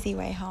direct, easy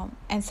way home.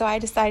 And so I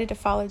decided to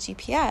follow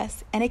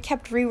GPS, and it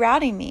kept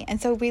rerouting me.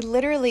 And so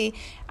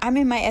I'm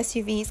in my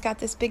SUV, he's got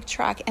this big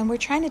truck, and we're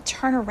trying to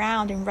turn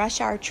around in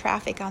rush hour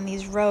traffic on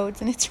these roads,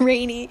 and it's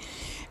rainy.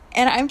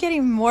 And I'm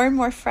getting more and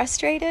more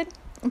frustrated,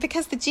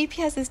 because the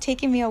GPS is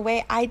taking me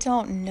away I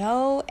don't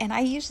know, and I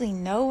usually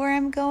know where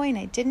I'm going.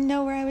 I didn't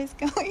know where I was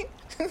going.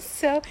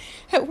 So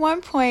at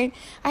one point,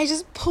 I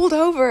just pulled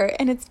over,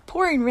 and it's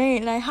pouring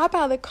rain, and I hop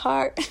out of the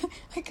car.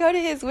 I go to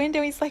his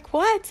window. He's like,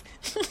 what?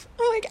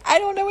 I'm like, I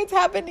don't know what's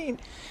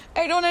happening.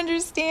 I don't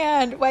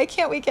understand. Why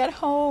can't we get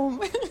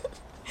home?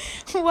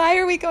 Why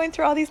are we going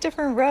through all these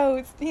different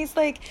roads? And he's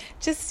like,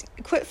 just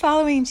quit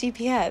following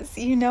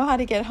GPS. You know how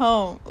to get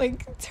home.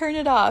 Like, turn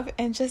it off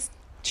and just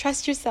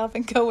trust yourself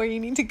and go where you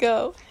need to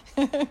go.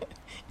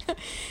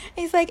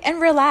 He's like,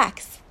 and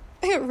relax.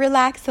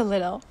 Relax a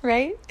little,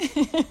 right?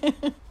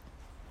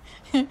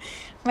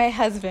 My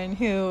husband,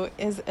 who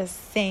is a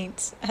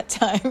saint at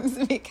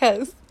times,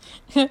 because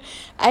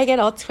I get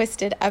all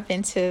twisted up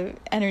into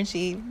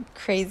energy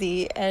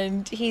crazy,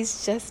 and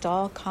he's just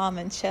all calm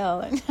and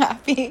chill and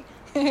happy.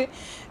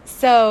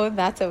 So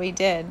that's what we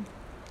did.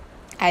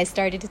 I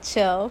started to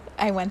chill.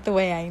 I went the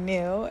way I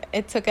knew.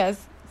 It took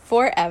us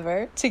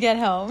forever to get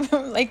home,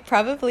 like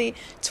probably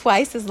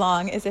twice as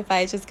long as if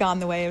I had just gone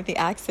the way of the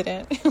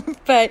accident.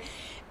 But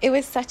it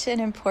was such an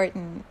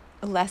important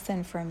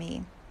lesson for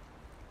me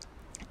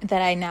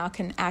that I now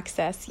can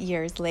access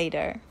years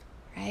later,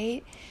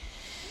 right?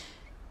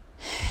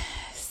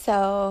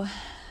 So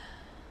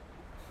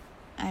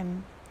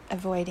I'm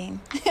avoiding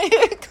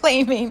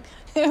claiming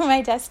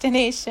my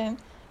destination.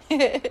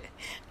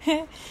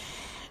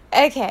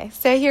 Okay,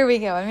 so here we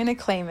go. I'm going to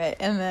claim it,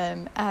 and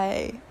then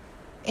I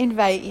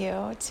invite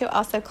you to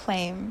also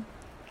claim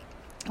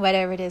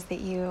whatever it is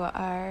that you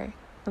are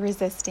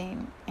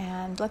resisting,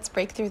 and let's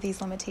break through these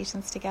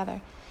limitations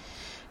together.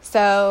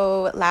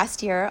 So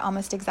last year,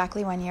 almost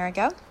exactly 1 year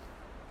ago,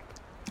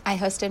 I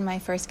hosted my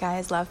first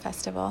Gaia's Love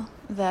Festival.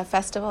 The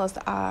festivals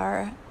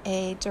are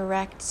a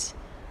direct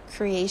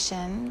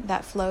creation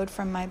that flowed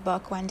from my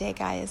book, One Day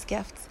Gaia's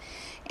Gifts.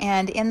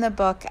 And in the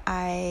book,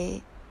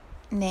 I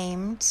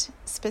named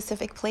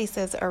specific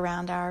places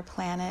around our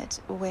planet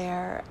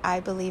where I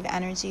believe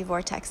energy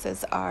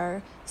vortexes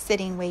are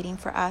sitting waiting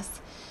for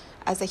us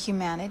as a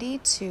humanity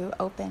to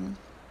open.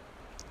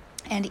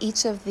 And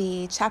each of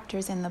the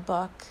chapters in the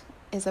book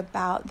is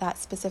about that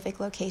specific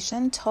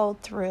location,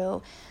 told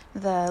through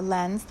the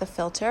lens, the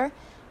filter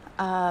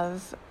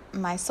of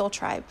my soul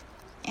tribe.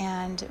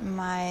 And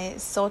my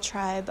soul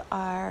tribe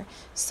are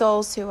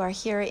souls who are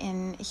here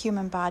in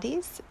human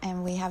bodies,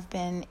 and we have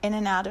been in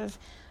and out of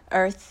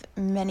Earth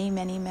many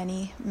times.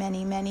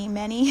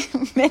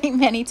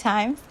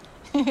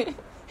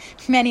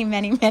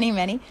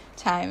 many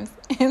times.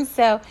 And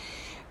so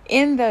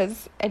in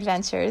those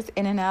adventures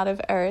in and out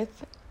of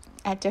Earth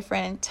at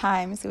different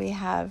times, we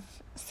have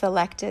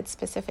selected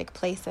specific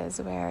places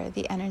where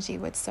the energy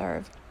would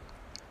serve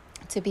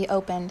to be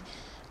opened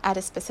at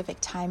a specific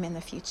time in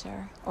the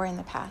future or in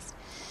the past.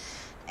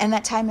 And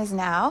that time is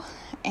now,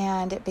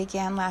 and it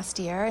began last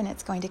year, and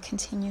it's going to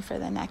continue for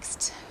the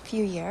next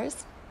few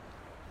years.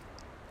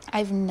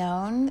 I've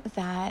known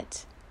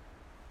that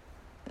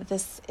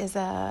this is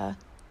a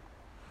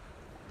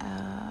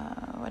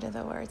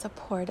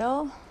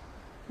portal?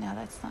 No,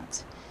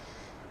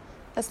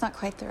 that's not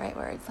quite the right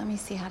words. Let me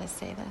see how to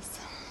say this.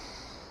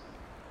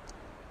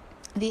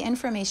 The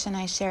information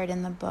I shared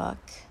in the book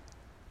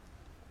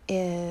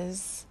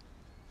is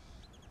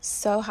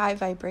so high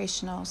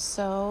vibrational,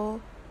 so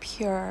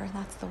pure,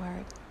 that's the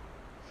word.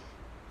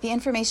 The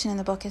information in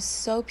the book is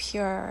so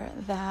pure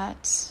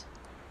that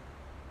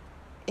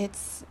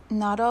it's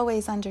not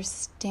always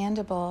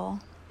understandable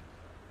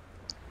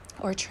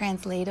or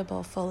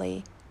translatable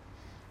fully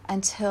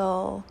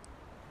until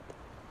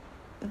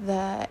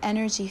the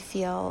energy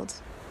field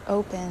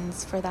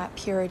opens for that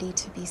purity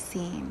to be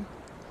seen.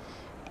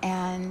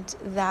 And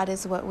that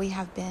is what we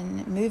have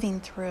been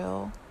moving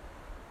through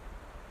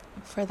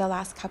for the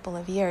last couple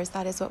of years.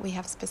 That is what we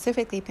have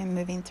specifically been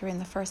moving through in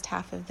the first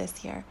half of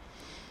this year.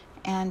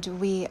 And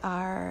we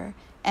are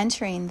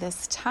entering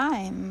this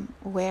time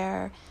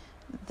where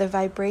the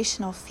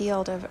vibrational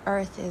field of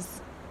Earth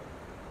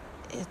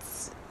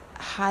it's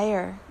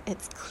higher,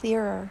 it's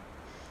clearer.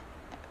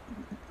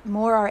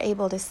 More are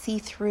able to see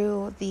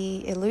through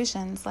the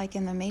illusions, like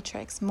in the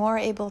Matrix, more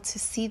able to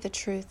see the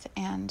truth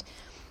and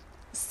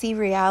see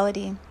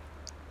reality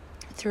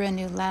through a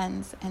new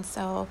lens. And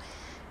so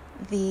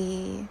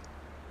the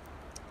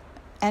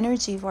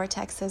energy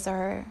vortexes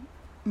are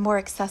more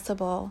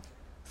accessible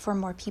for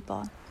more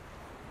people.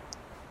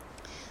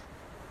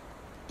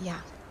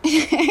 Yeah.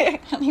 I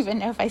don't even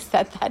know if I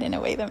said that in a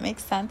way that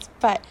makes sense,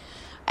 but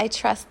I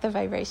trust the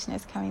vibration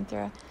is coming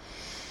through.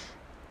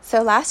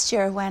 So last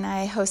year when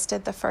I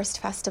hosted the first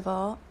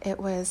festival, it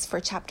was for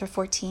chapter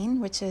 14,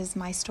 which is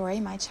my story,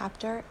 my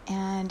chapter,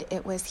 and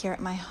it was here at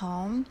my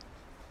home,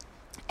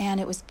 and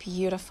it was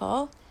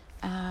beautiful.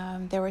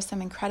 There were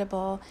some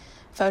incredible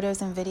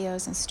photos and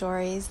videos and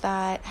stories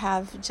that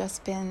have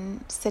just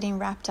been sitting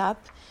wrapped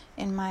up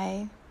in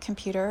my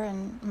computer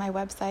and my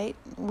website,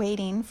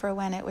 waiting for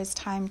when it was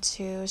time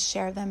to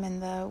share them in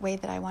the way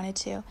that I wanted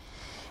to.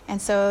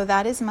 And so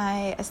that is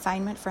my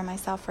assignment for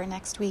myself for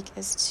next week,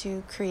 is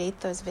to create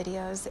those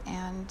videos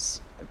and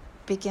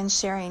begin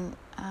sharing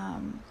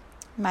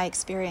my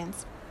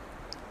experience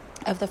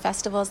of the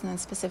festivals, and then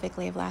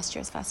specifically of last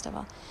year's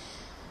festival.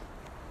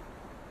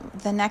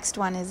 The next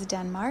one is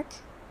Denmark,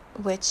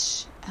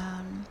 which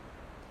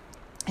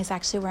is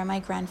actually where my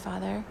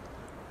grandfather,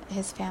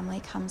 his family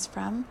comes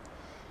from.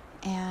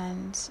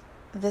 And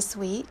this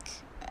week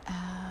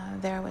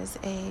there was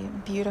a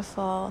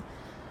beautiful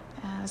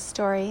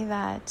story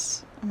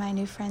that my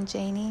new friend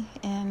Janie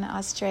in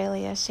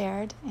Australia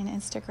shared in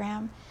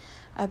Instagram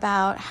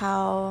about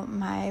how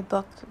my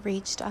book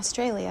reached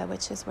Australia,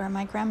 which is where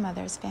my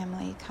grandmother's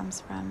family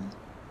comes from.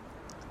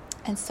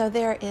 And so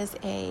there is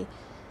a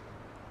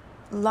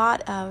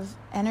lot of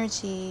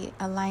energy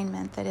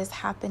alignment that is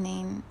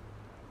happening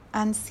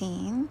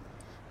unseen,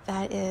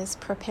 that is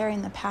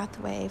preparing the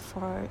pathway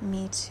for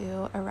me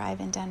to arrive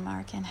in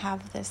Denmark and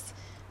have this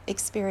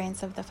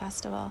experience of the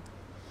festival.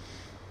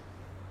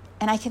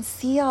 And I can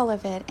see all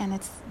of it, and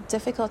it's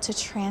difficult to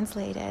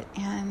translate it,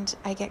 and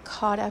I get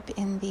caught up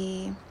in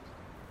the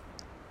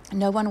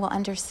no one will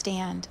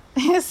understand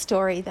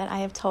story that I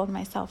have told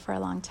myself for a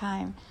long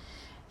time.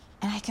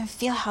 And I can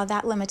feel how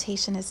that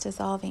limitation is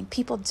dissolving.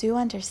 People do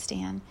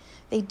understand.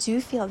 They do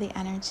feel the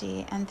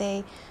energy, and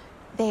they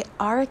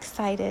are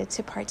excited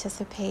to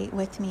participate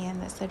with me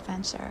in this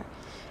adventure.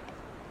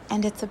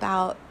 And it's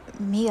about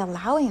me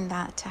allowing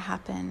that to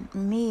happen,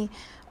 me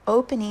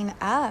opening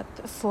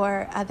up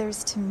for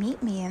others to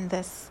meet me in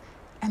this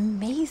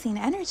amazing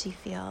energy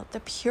field, the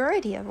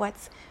purity of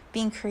what's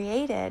being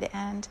created,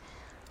 and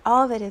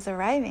all of it is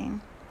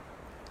arriving.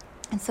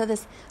 And so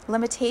this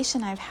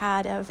limitation I've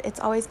had of it's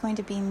always going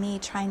to be me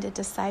trying to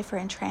decipher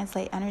and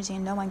translate energy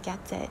and no one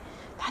gets it,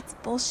 that's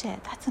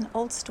bullshit. That's an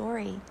old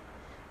story.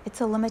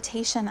 It's a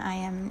limitation I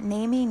am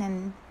naming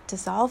and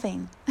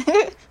dissolving.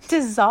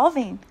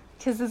 Dissolving,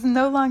 because it's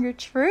no longer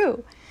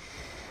true.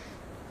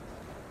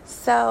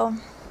 So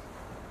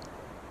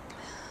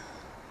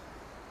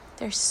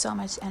there's so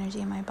much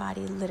energy in my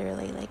body,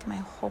 literally, like my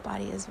whole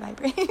body is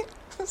vibrating.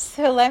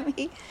 So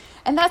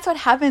and that's what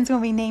happens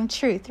when we name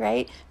truth,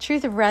 right?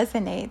 Truth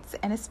resonates,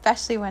 and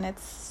especially when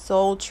it's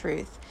soul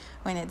truth,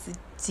 when it's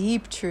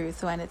deep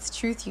truth, when it's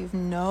truth you've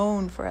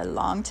known for a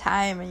long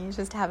time and you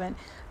just haven't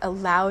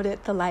allowed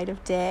it the light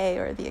of day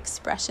or the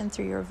expression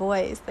through your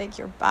voice, like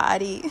your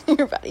body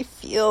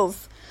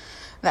feels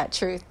that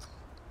truth.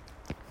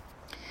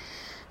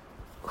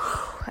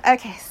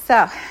 Okay,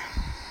 so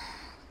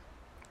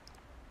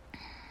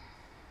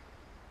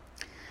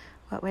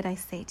what would I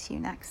say to you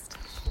next?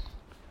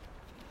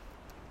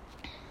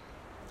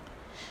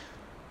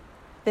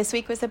 This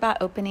week was about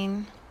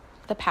opening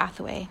the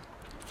pathway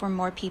for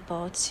more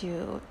people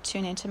to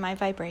tune into my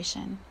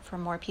vibration, for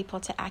more people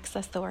to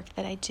access the work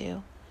that I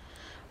do,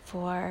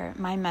 for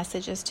my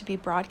messages to be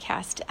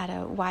broadcast at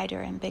a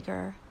wider and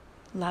bigger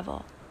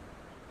level.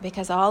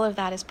 Because all of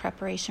that is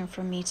preparation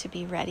for me to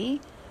be ready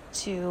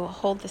to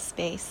hold the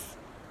space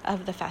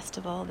of the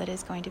festival that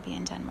is going to be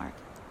in Denmark.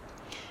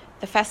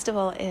 The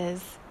festival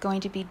is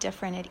going to be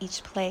different at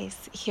each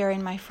place. Here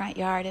in my front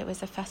yard, it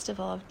was a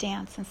festival of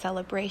dance and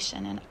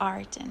celebration and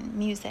art and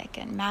music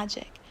and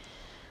magic.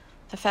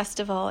 The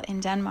festival in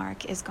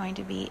Denmark is going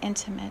to be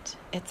intimate.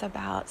 It's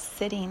about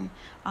sitting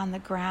on the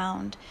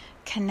ground,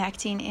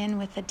 connecting in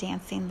with the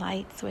dancing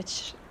lights,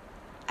 which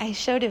I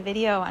showed a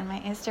video on my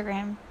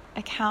Instagram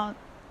account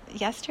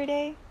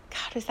yesterday.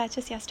 God, was that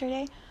just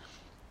yesterday?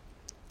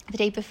 The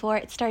day before,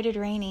 it started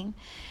raining,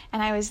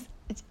 and I was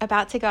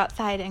about to go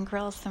outside and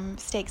grill some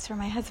steaks for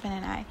my husband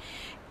and I.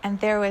 And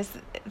there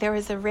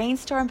was a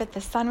rainstorm, but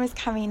the sun was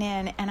coming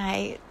in, and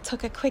I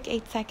took a quick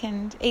 8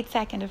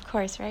 second, of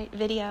course, right,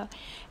 video.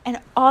 And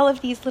all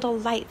of these little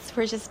lights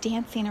were just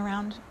dancing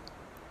around.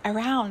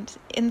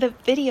 In the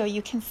video,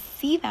 you can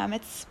see them.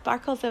 It's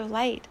sparkles of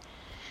light.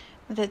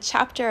 The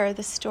chapter,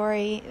 the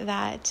story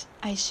that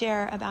I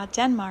share about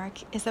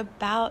Denmark is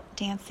about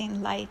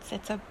dancing lights.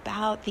 It's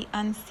about the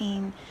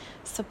unseen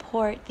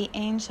support, the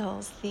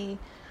angels, the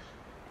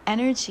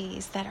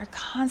energies that are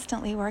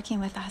constantly working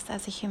with us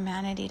as a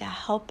humanity to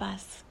help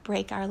us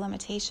break our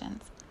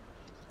limitations.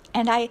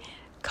 And I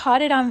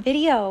caught it on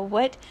video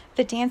what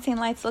the dancing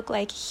lights look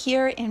like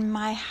here in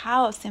my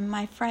house, in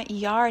my front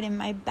yard, in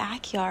my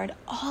backyard.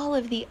 All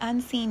of the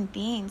unseen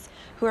beings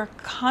who are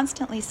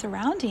constantly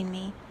surrounding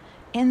me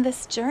in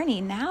this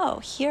journey now,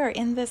 here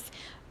in this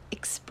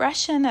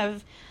expression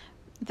of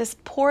this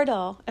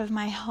portal of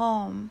my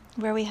home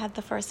where we had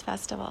the first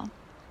festival.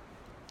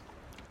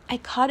 I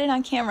caught it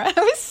on camera.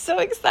 I was so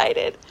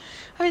excited.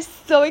 I was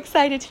so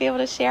excited to be able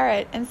to share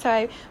it. And so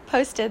I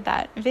posted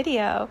that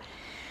video.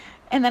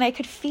 And then I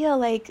could feel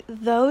like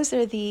those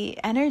are the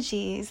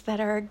energies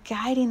that are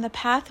guiding the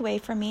pathway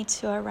for me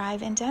to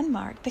arrive in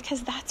Denmark,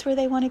 because that's where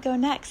they want to go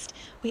next.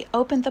 We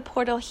opened the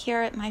portal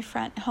here at my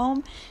front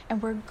home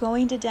and we're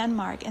going to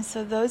Denmark. And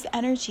so those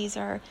energies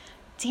are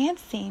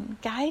dancing,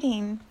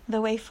 guiding the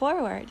way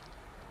forward.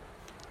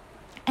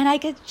 And I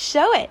could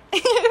show it.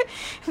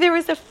 There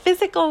was a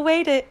physical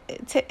way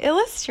to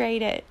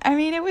illustrate it. I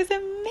mean, it was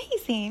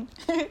amazing.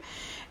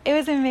 It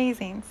was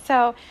amazing.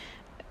 So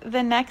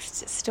the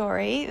next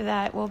story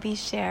that will be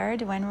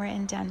shared when we're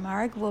in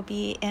Denmark will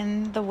be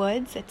in the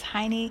woods, a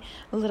tiny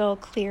little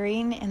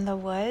clearing in the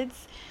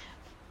woods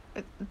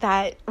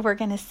that we're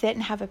going to sit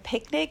and have a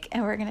picnic,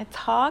 and we're going to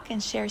talk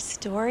and share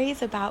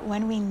stories about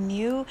when we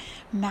knew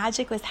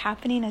magic was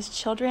happening as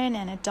children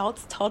and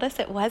adults told us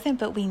it wasn't,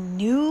 but we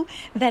knew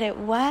that it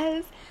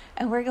was.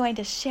 And we're going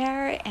to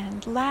share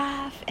and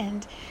laugh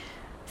and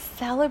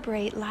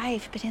celebrate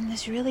life, but in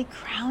this really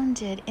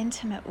grounded,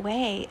 intimate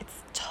way.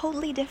 It's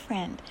totally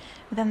different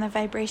than the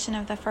vibration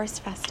of the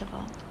first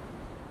festival.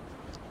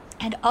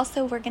 And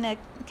also we're going to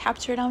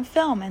capture it on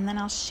film, and then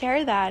I'll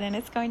share that, and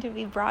it's going to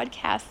be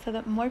broadcast so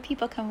that more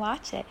people can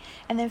watch it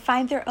and then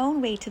find their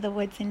own way to the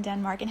woods in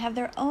Denmark and have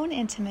their own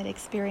intimate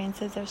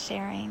experiences of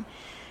sharing.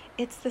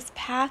 It's this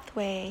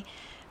pathway,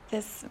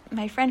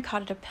 my friend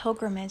called it a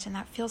pilgrimage, and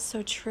that feels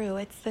so true.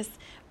 It's this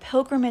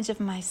pilgrimage of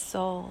my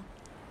soul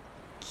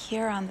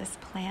here on this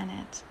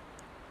planet,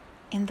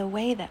 in the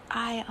way that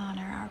I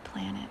honor our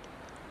planet,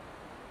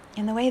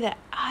 in the way that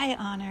I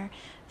honor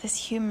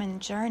this human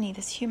journey,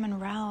 this human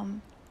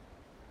realm,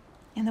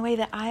 in the way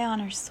that I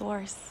honor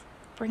Source,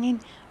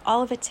 bringing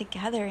all of it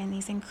together in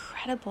these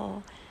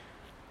incredible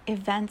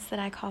events that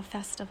I call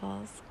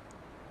festivals.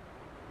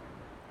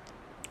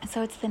 And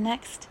so it's the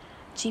next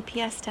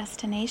GPS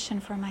destination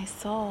for my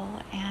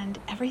soul, and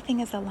everything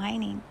is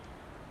aligning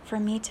for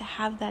me to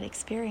have that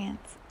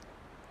experience.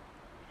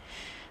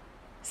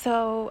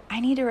 So I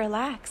need to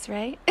relax,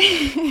 right?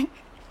 I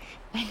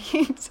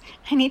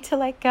need to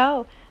let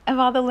go of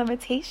all the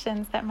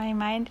limitations that my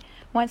mind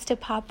wants to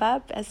pop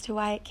up as to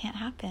why it can't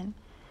happen.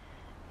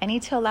 I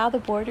need to allow the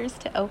borders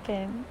to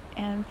open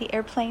and the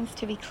airplanes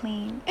to be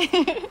clean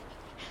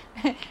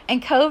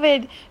and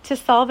COVID to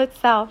solve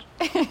itself.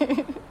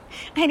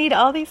 I need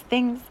all these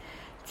things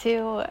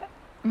to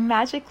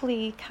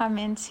magically come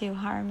into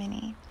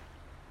harmony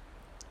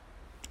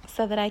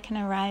so that I can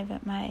arrive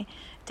at my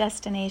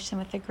destination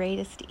with the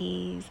greatest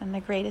ease and the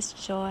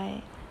greatest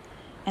joy,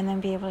 and then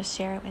be able to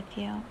share it with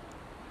you.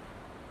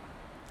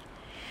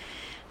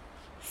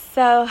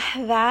 So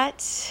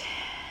that's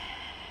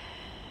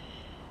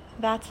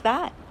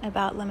that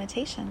about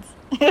limitations.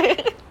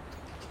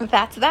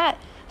 That's that.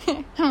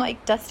 I'm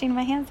like dusting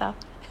my hands off.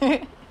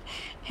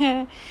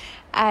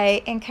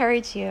 I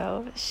encourage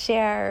you,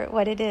 share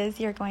what it is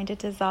you're going to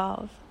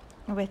dissolve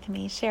with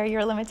me. Share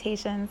your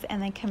limitations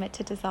and then commit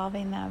to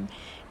dissolving them.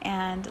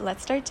 And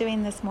let's start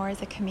doing this more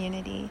as a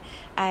community.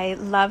 I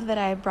love that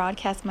I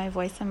broadcast my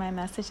voice and my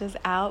messages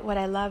out. What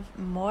I love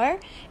more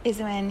is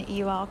when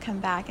you all come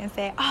back and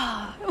say,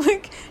 oh,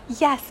 look,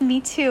 yes, me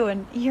too.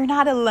 And you're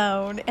not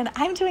alone. And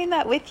I'm doing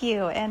that with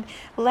you. And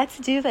let's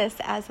do this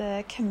as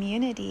a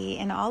community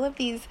in all of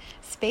these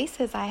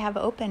spaces I have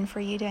open for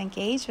you to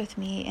engage with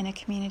me in a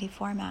community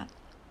format.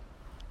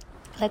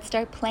 Let's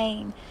start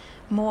playing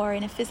more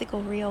in a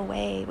physical, real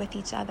way with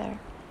each other,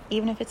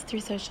 even if it's through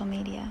social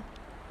media.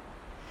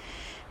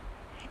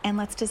 And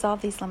let's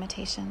dissolve these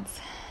limitations,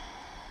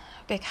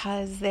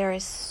 because there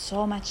is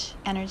so much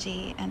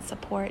energy and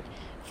support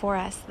for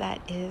us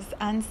that is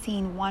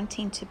unseen,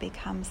 wanting to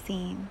become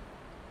seen.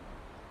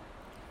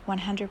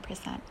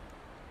 100%.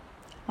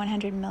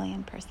 100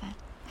 million%.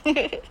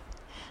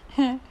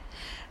 Okay,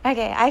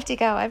 I have to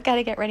go. I've got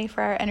to get ready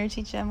for our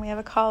energy gym. We have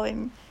a call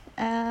in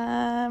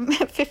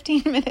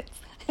 15 minutes.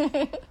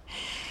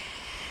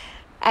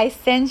 I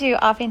send you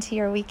off into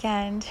your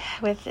weekend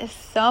with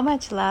so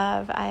much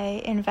love.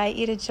 I invite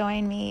you to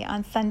join me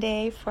on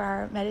Sunday for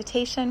our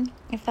meditation.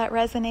 If that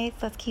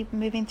resonates, let's keep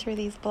moving through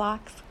these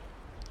blocks.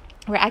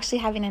 We're actually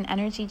having an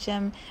energy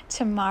gym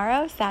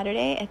tomorrow,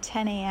 Saturday at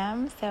 10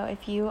 a.m. So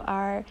if you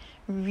are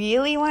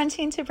really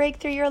wanting to break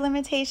through your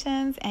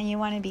limitations and you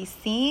want to be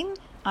seen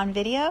on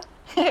video,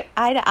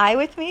 eye to eye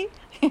with me,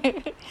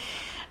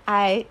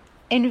 I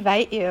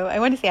invite you. I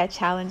want to say I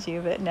challenge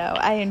you, but no,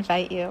 I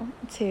invite you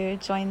to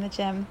join the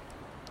gym.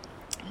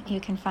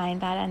 You can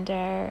find that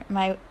under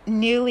my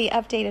newly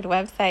updated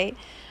website,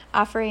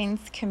 Offerings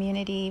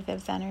Community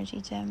Viv's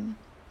Energy Gym.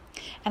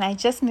 And I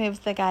just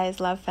moved the Gaia's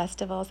Love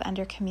Festivals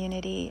under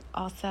community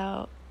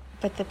also,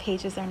 but the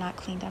pages are not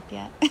cleaned up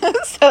yet.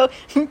 So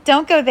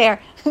don't go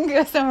there.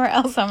 Go somewhere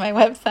else on my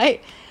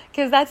website,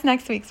 because that's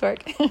next week's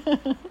work.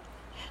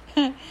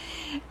 All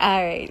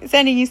right.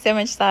 Sending you so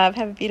much love.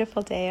 Have a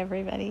beautiful day,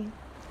 everybody.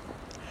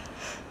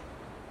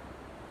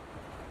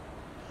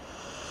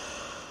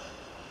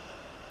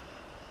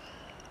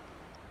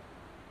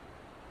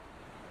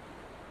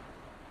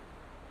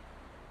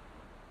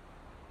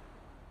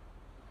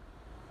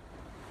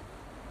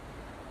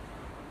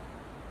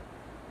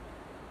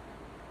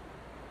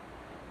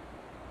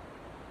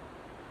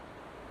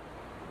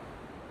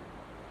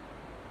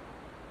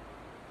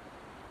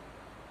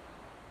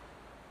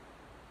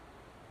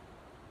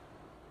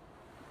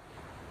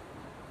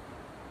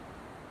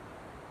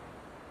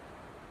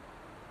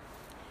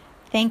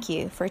 Thank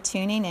you for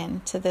tuning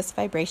in to this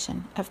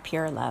vibration of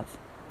pure love.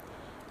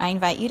 I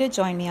invite you to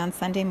join me on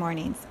Sunday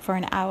mornings for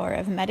an hour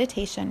of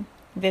meditation,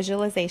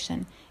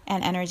 visualization,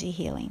 and energy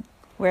healing,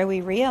 where we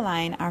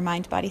realign our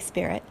mind, body,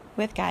 spirit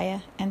with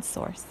Gaia and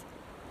Source.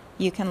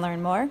 You can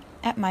learn more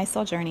at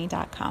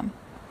mysouljourney.com.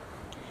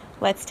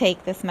 Let's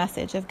take this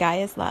message of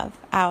Gaia's love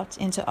out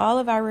into all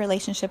of our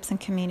relationships and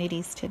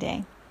communities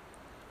today.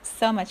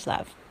 So much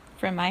love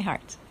from my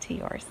heart to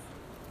yours.